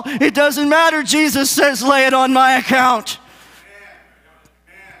small, it doesn't matter. Jesus says, lay it on my account.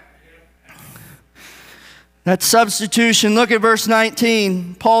 That substitution. Look at verse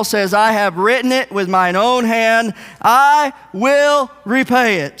 19. Paul says, I have written it with mine own hand. I will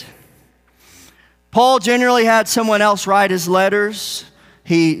repay it. Paul generally had someone else write his letters.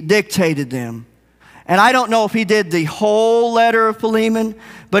 He dictated them. And I don't know if he did the whole letter of Philemon,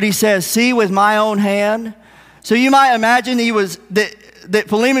 but he says, see, with my own hand. So you might imagine that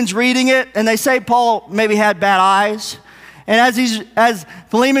Philemon's reading it, and they say Paul maybe had bad eyes. And as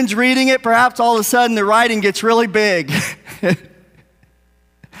Philemon's reading it, perhaps all of a sudden the writing gets really big.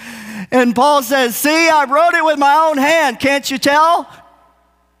 And Paul says, see, I wrote it with my own hand. Can't you tell?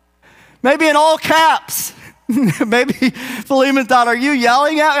 Maybe in all caps. Maybe Philemon thought, are you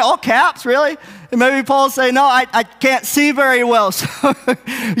yelling at me? All caps, really? And maybe Paul say, no, I can't see very well. So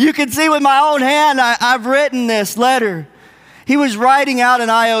you can see with my own hand, I've written this letter. He was writing out an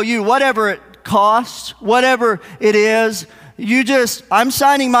IOU, whatever it costs, whatever it is. I'm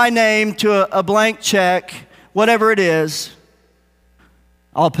signing my name to a blank check, whatever it is,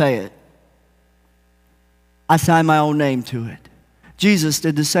 I'll pay it. I sign my own name to it. Jesus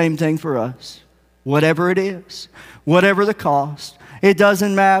did the same thing for us. Whatever it is, whatever the cost, it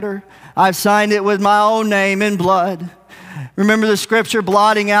doesn't matter. I've signed it with my own name in blood. Remember the scripture,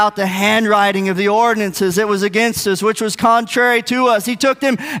 blotting out the handwriting of the ordinances that was against us, which was contrary to us. He took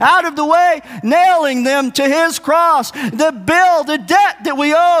them out of the way, nailing them to his cross. The bill, the debt that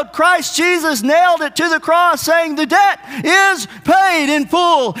we owed, Christ Jesus nailed it to the cross, saying the debt is paid in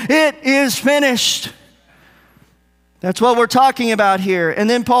full. It is finished. That's what we're talking about here. And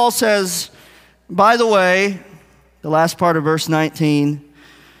then Paul says, by the way, the last part of verse 19,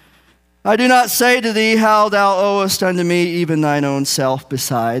 I do not say to thee how thou owest unto me even thine own self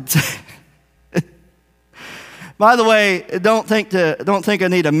besides. By the way, don't think I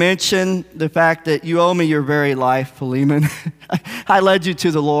need to mention the fact that you owe me your very life, Philemon. I led you to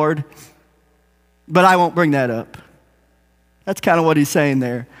the Lord, but I won't bring that up. That's kind of what he's saying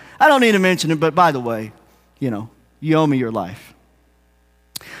there. I don't need to mention it, but by the way, you owe me your life.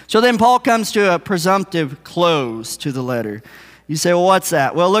 So then Paul comes to a presumptive close to the letter. You say, well, what's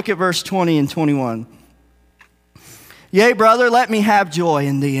that? Well, look at verse 20 and 21. Yea, brother, let me have joy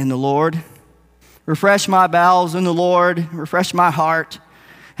in thee in the Lord. Refresh my bowels in the Lord. Refresh my heart,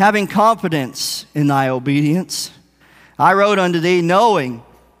 having confidence in thy obedience. I wrote unto thee, knowing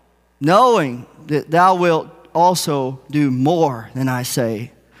that thou wilt also do more than I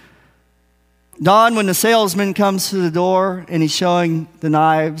say. Don, when the salesman comes to the door and he's showing the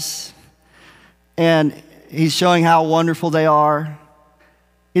knives and he's showing how wonderful they are,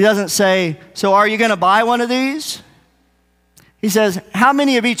 he doesn't say, so are you going to buy one of these? He says, how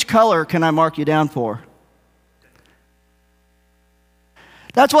many of each color can I mark you down for?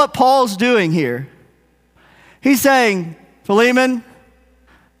 That's what Paul's doing here. He's saying, Philemon,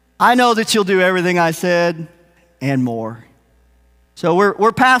 I know that you'll do everything I said and more. So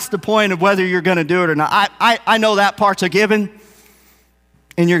we're past the point of whether you're going to do it or not. I know that part's a given,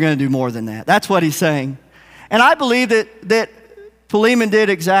 and you're going to do more than that. That's what he's saying. And I believe that Philemon did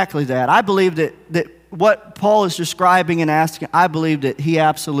exactly that. I believe that what Paul is describing and asking, I believe that he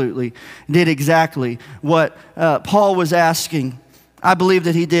absolutely did exactly what Paul was asking. I believe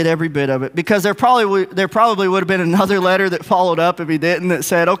that he did every bit of it, because there probably would have been another letter that followed up if he didn't, that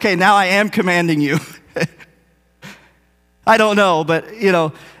said, okay, now I am commanding you. I don't know, but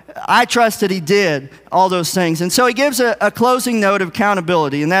I trust that he did all those things. And so he gives a closing note of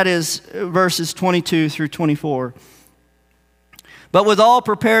accountability, and that is verses 22 through 24. But withal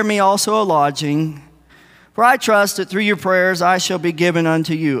prepare me also a lodging, For I trust that through your prayers I shall be given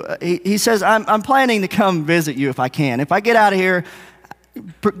unto you. He says, I'm planning to come visit you if I can. If I get out of here,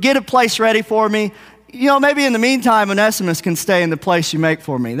 get a place ready for me. You know, maybe in the meantime, Onesimus can stay in the place you make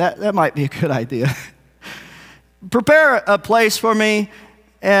for me. That might be a good idea. Prepare a place for me.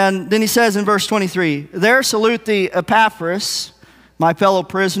 And then he says in verse 23, there salute thee Epaphras, my fellow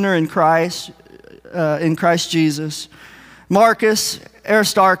prisoner in Christ Jesus, Marcus,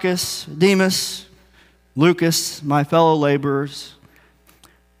 Aristarchus, Demas, Lucas, my fellow laborers.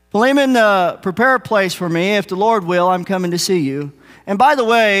 Philemon, prepare a place for me. If the Lord will, I'm coming to see you. And by the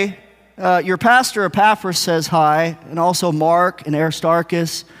way, your pastor Epaphras says hi, and also Mark and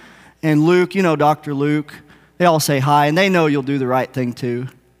Aristarchus and Luke. You know Dr. Luke. They all say hi, and they know you'll do the right thing too.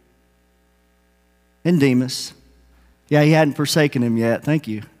 And Demas. Yeah, he hadn't forsaken him yet. Thank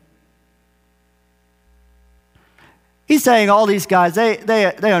you. He's saying all these guys,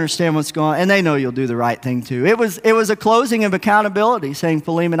 they understand what's going on, and they know you'll do the right thing too. It was a closing of accountability, saying,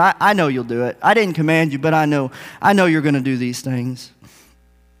 Philemon, I know you'll do it. I didn't command you, but I know you're going to do these things.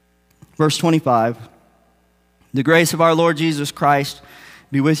 Verse 25, the grace of our Lord Jesus Christ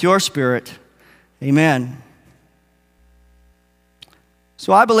be with your spirit. Amen.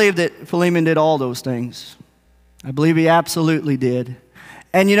 So I believe that Philemon did all those things. I believe he absolutely did.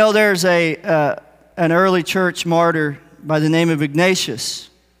 And you know, there's an early church martyr by the name of Ignatius.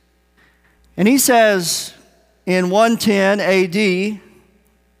 And he says in 110 AD,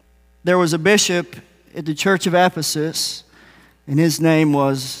 there was a bishop at the church of Ephesus, and his name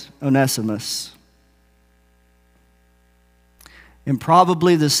was Onesimus. And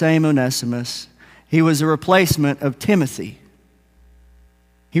probably the same Onesimus. He was a replacement of Timothy.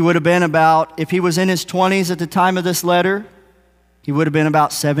 He would have been about, if he was in his 20s at the time of this letter, he would have been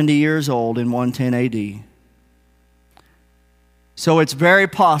about 70 years old in 110 AD. So it's very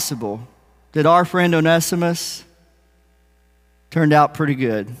possible that our friend Onesimus turned out pretty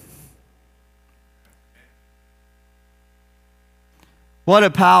good. What a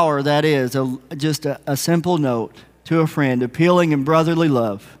power that is, just a simple note to a friend, appealing in brotherly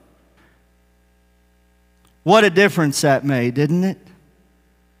love. What a difference that made, didn't it?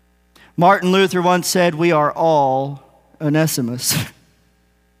 Martin Luther once said, we are all Onesimus.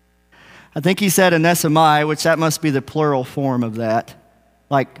 I think he said Onesimi, which that must be the plural form of that.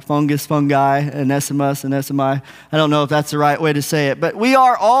 Like fungus, fungi, Onesimus, Onesimi. I don't know if that's the right way to say it, but we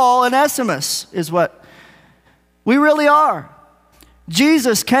are all Onesimus, is what we really are.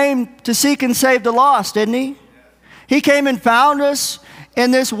 Jesus came to seek and save the lost, didn't he? He came and found us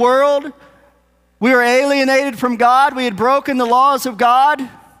in this world. We were alienated from God. We had broken the laws of God.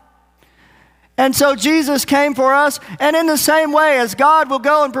 And so Jesus came for us, and in the same way as God will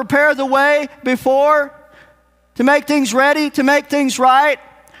go and prepare the way before to make things ready, to make things right,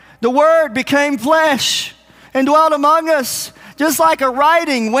 the Word became flesh and dwelt among us. Just like a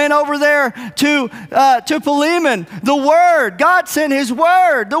writing went over there to Philemon, the Word, God sent His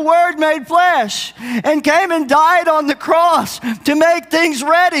Word, the Word made flesh, and came and died on the cross to make things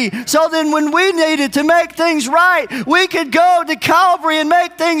ready. So then when we needed to make things right, we could go to Calvary and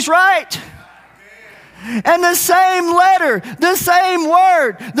make things right. And the same letter, the same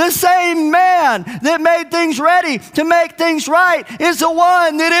word, the same man that made things ready to make things right is the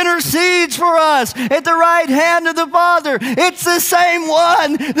one that intercedes for us at the right hand of the Father. It's the same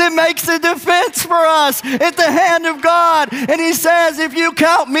one that makes the defense for us at the hand of God. And He says, if you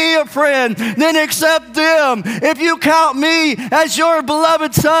count me a friend, then accept them. If you count me as your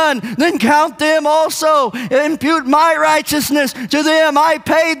beloved Son, then count them also. Impute my righteousness to them. I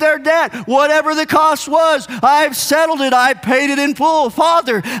paid their debt, whatever the cost was. I've settled it. I paid it in full.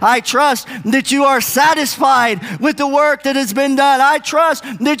 Father, I trust that you are satisfied with the work that has been done. I trust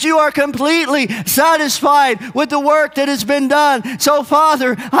that you are completely satisfied with the work that has been done. So,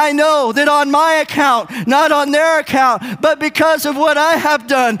 Father, I know that on my account, not on their account, but because of what I have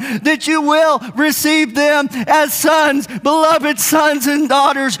done, that you will receive them as sons, beloved sons and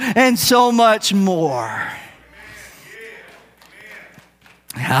daughters, and so much more.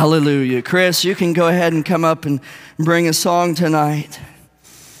 Hallelujah. Chris, you can go ahead and come up and bring a song tonight.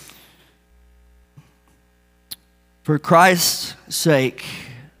 For Christ's sake,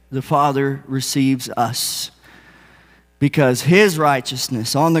 the Father receives us because His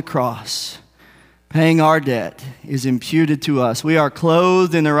righteousness on the cross, paying our debt, is imputed to us. We are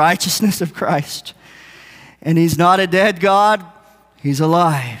clothed in the righteousness of Christ. And He's not a dead God, He's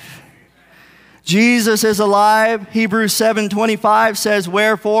alive. Jesus is alive. Hebrews 7:25 says,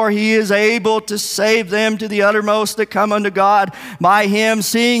 wherefore He is able to save them to the uttermost that come unto God by Him,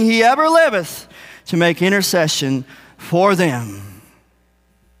 seeing He ever liveth to make intercession for them.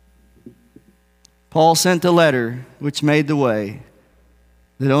 Paul sent the letter which made the way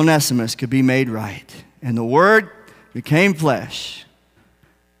that Onesimus could be made right. And the Word became flesh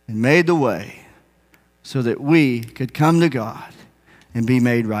and made the way so that we could come to God and be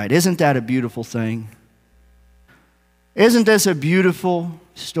made right. Isn't that a beautiful thing? Isn't this a beautiful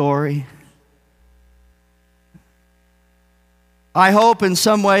story? I hope in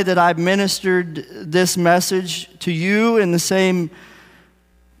some way that I've ministered this message to you in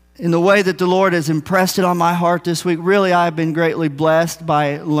the way that the Lord has impressed it on my heart this week. Really, I've been greatly blessed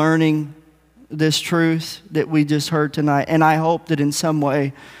by learning this truth that we just heard tonight. And I hope that in some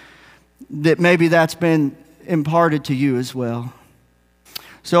way that maybe that's been imparted to you as well.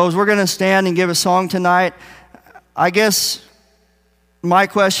 So as we're going to stand and give a song tonight, I guess my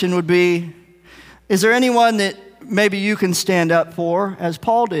question would be, is there anyone that maybe you can stand up for, as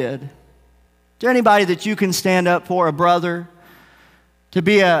Paul did? Is there anybody that you can stand up for, a brother, to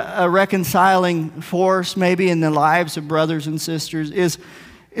be a reconciling force maybe in the lives of brothers and sisters?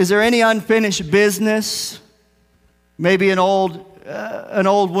 Is there any unfinished business, maybe an old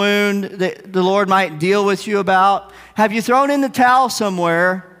wound that the Lord might deal with you about? Have you thrown in the towel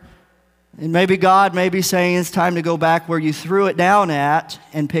somewhere? And maybe God may be saying it's time to go back where you threw it down at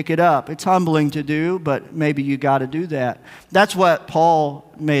and pick it up. It's humbling to do, but maybe you got to do that. That's what Paul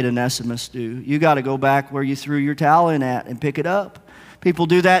made Onesimus do. You got to go back where you threw your towel in at and pick it up. People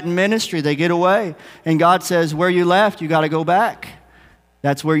do that in ministry. They get away. And God says, where you left, you got to go back.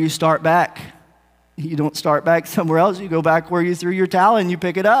 That's where you start back. You don't start back somewhere else. You go back where you threw your towel and you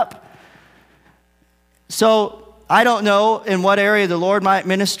pick it up. So I don't know in what area the Lord might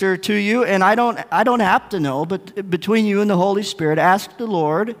minister to you, and I don't have to know, but between you and the Holy Spirit, ask the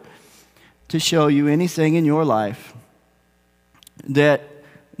Lord to show you anything in your life that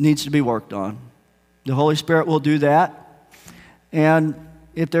needs to be worked on. The Holy Spirit will do that. And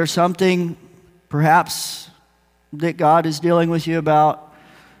if there's something perhaps that God is dealing with you about,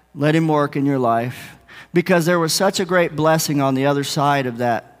 let Him work in your life. Because there was such a great blessing on the other side of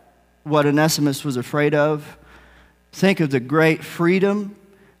that, what Onesimus was afraid of. Think of the great freedom,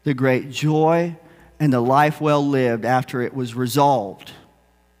 the great joy, and the life well lived after it was resolved.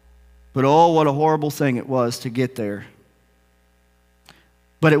 But oh, what a horrible thing it was to get there.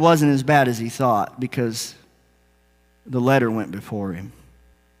 But it wasn't as bad as he thought, because the letter went before him.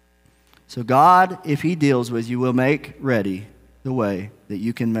 So God, if He deals with you, will make ready the way that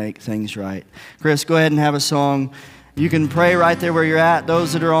you can make things right. Chris, go ahead and have a song. You can pray right there where you're at.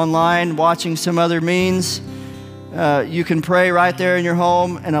 Those that are online watching some other means, you can pray right there in your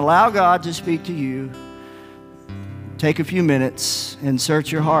home and allow God to speak to you. Take a few minutes and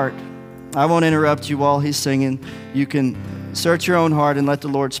search your heart. I won't interrupt you while he's singing. You can search your own heart and let the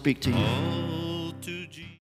Lord speak to you.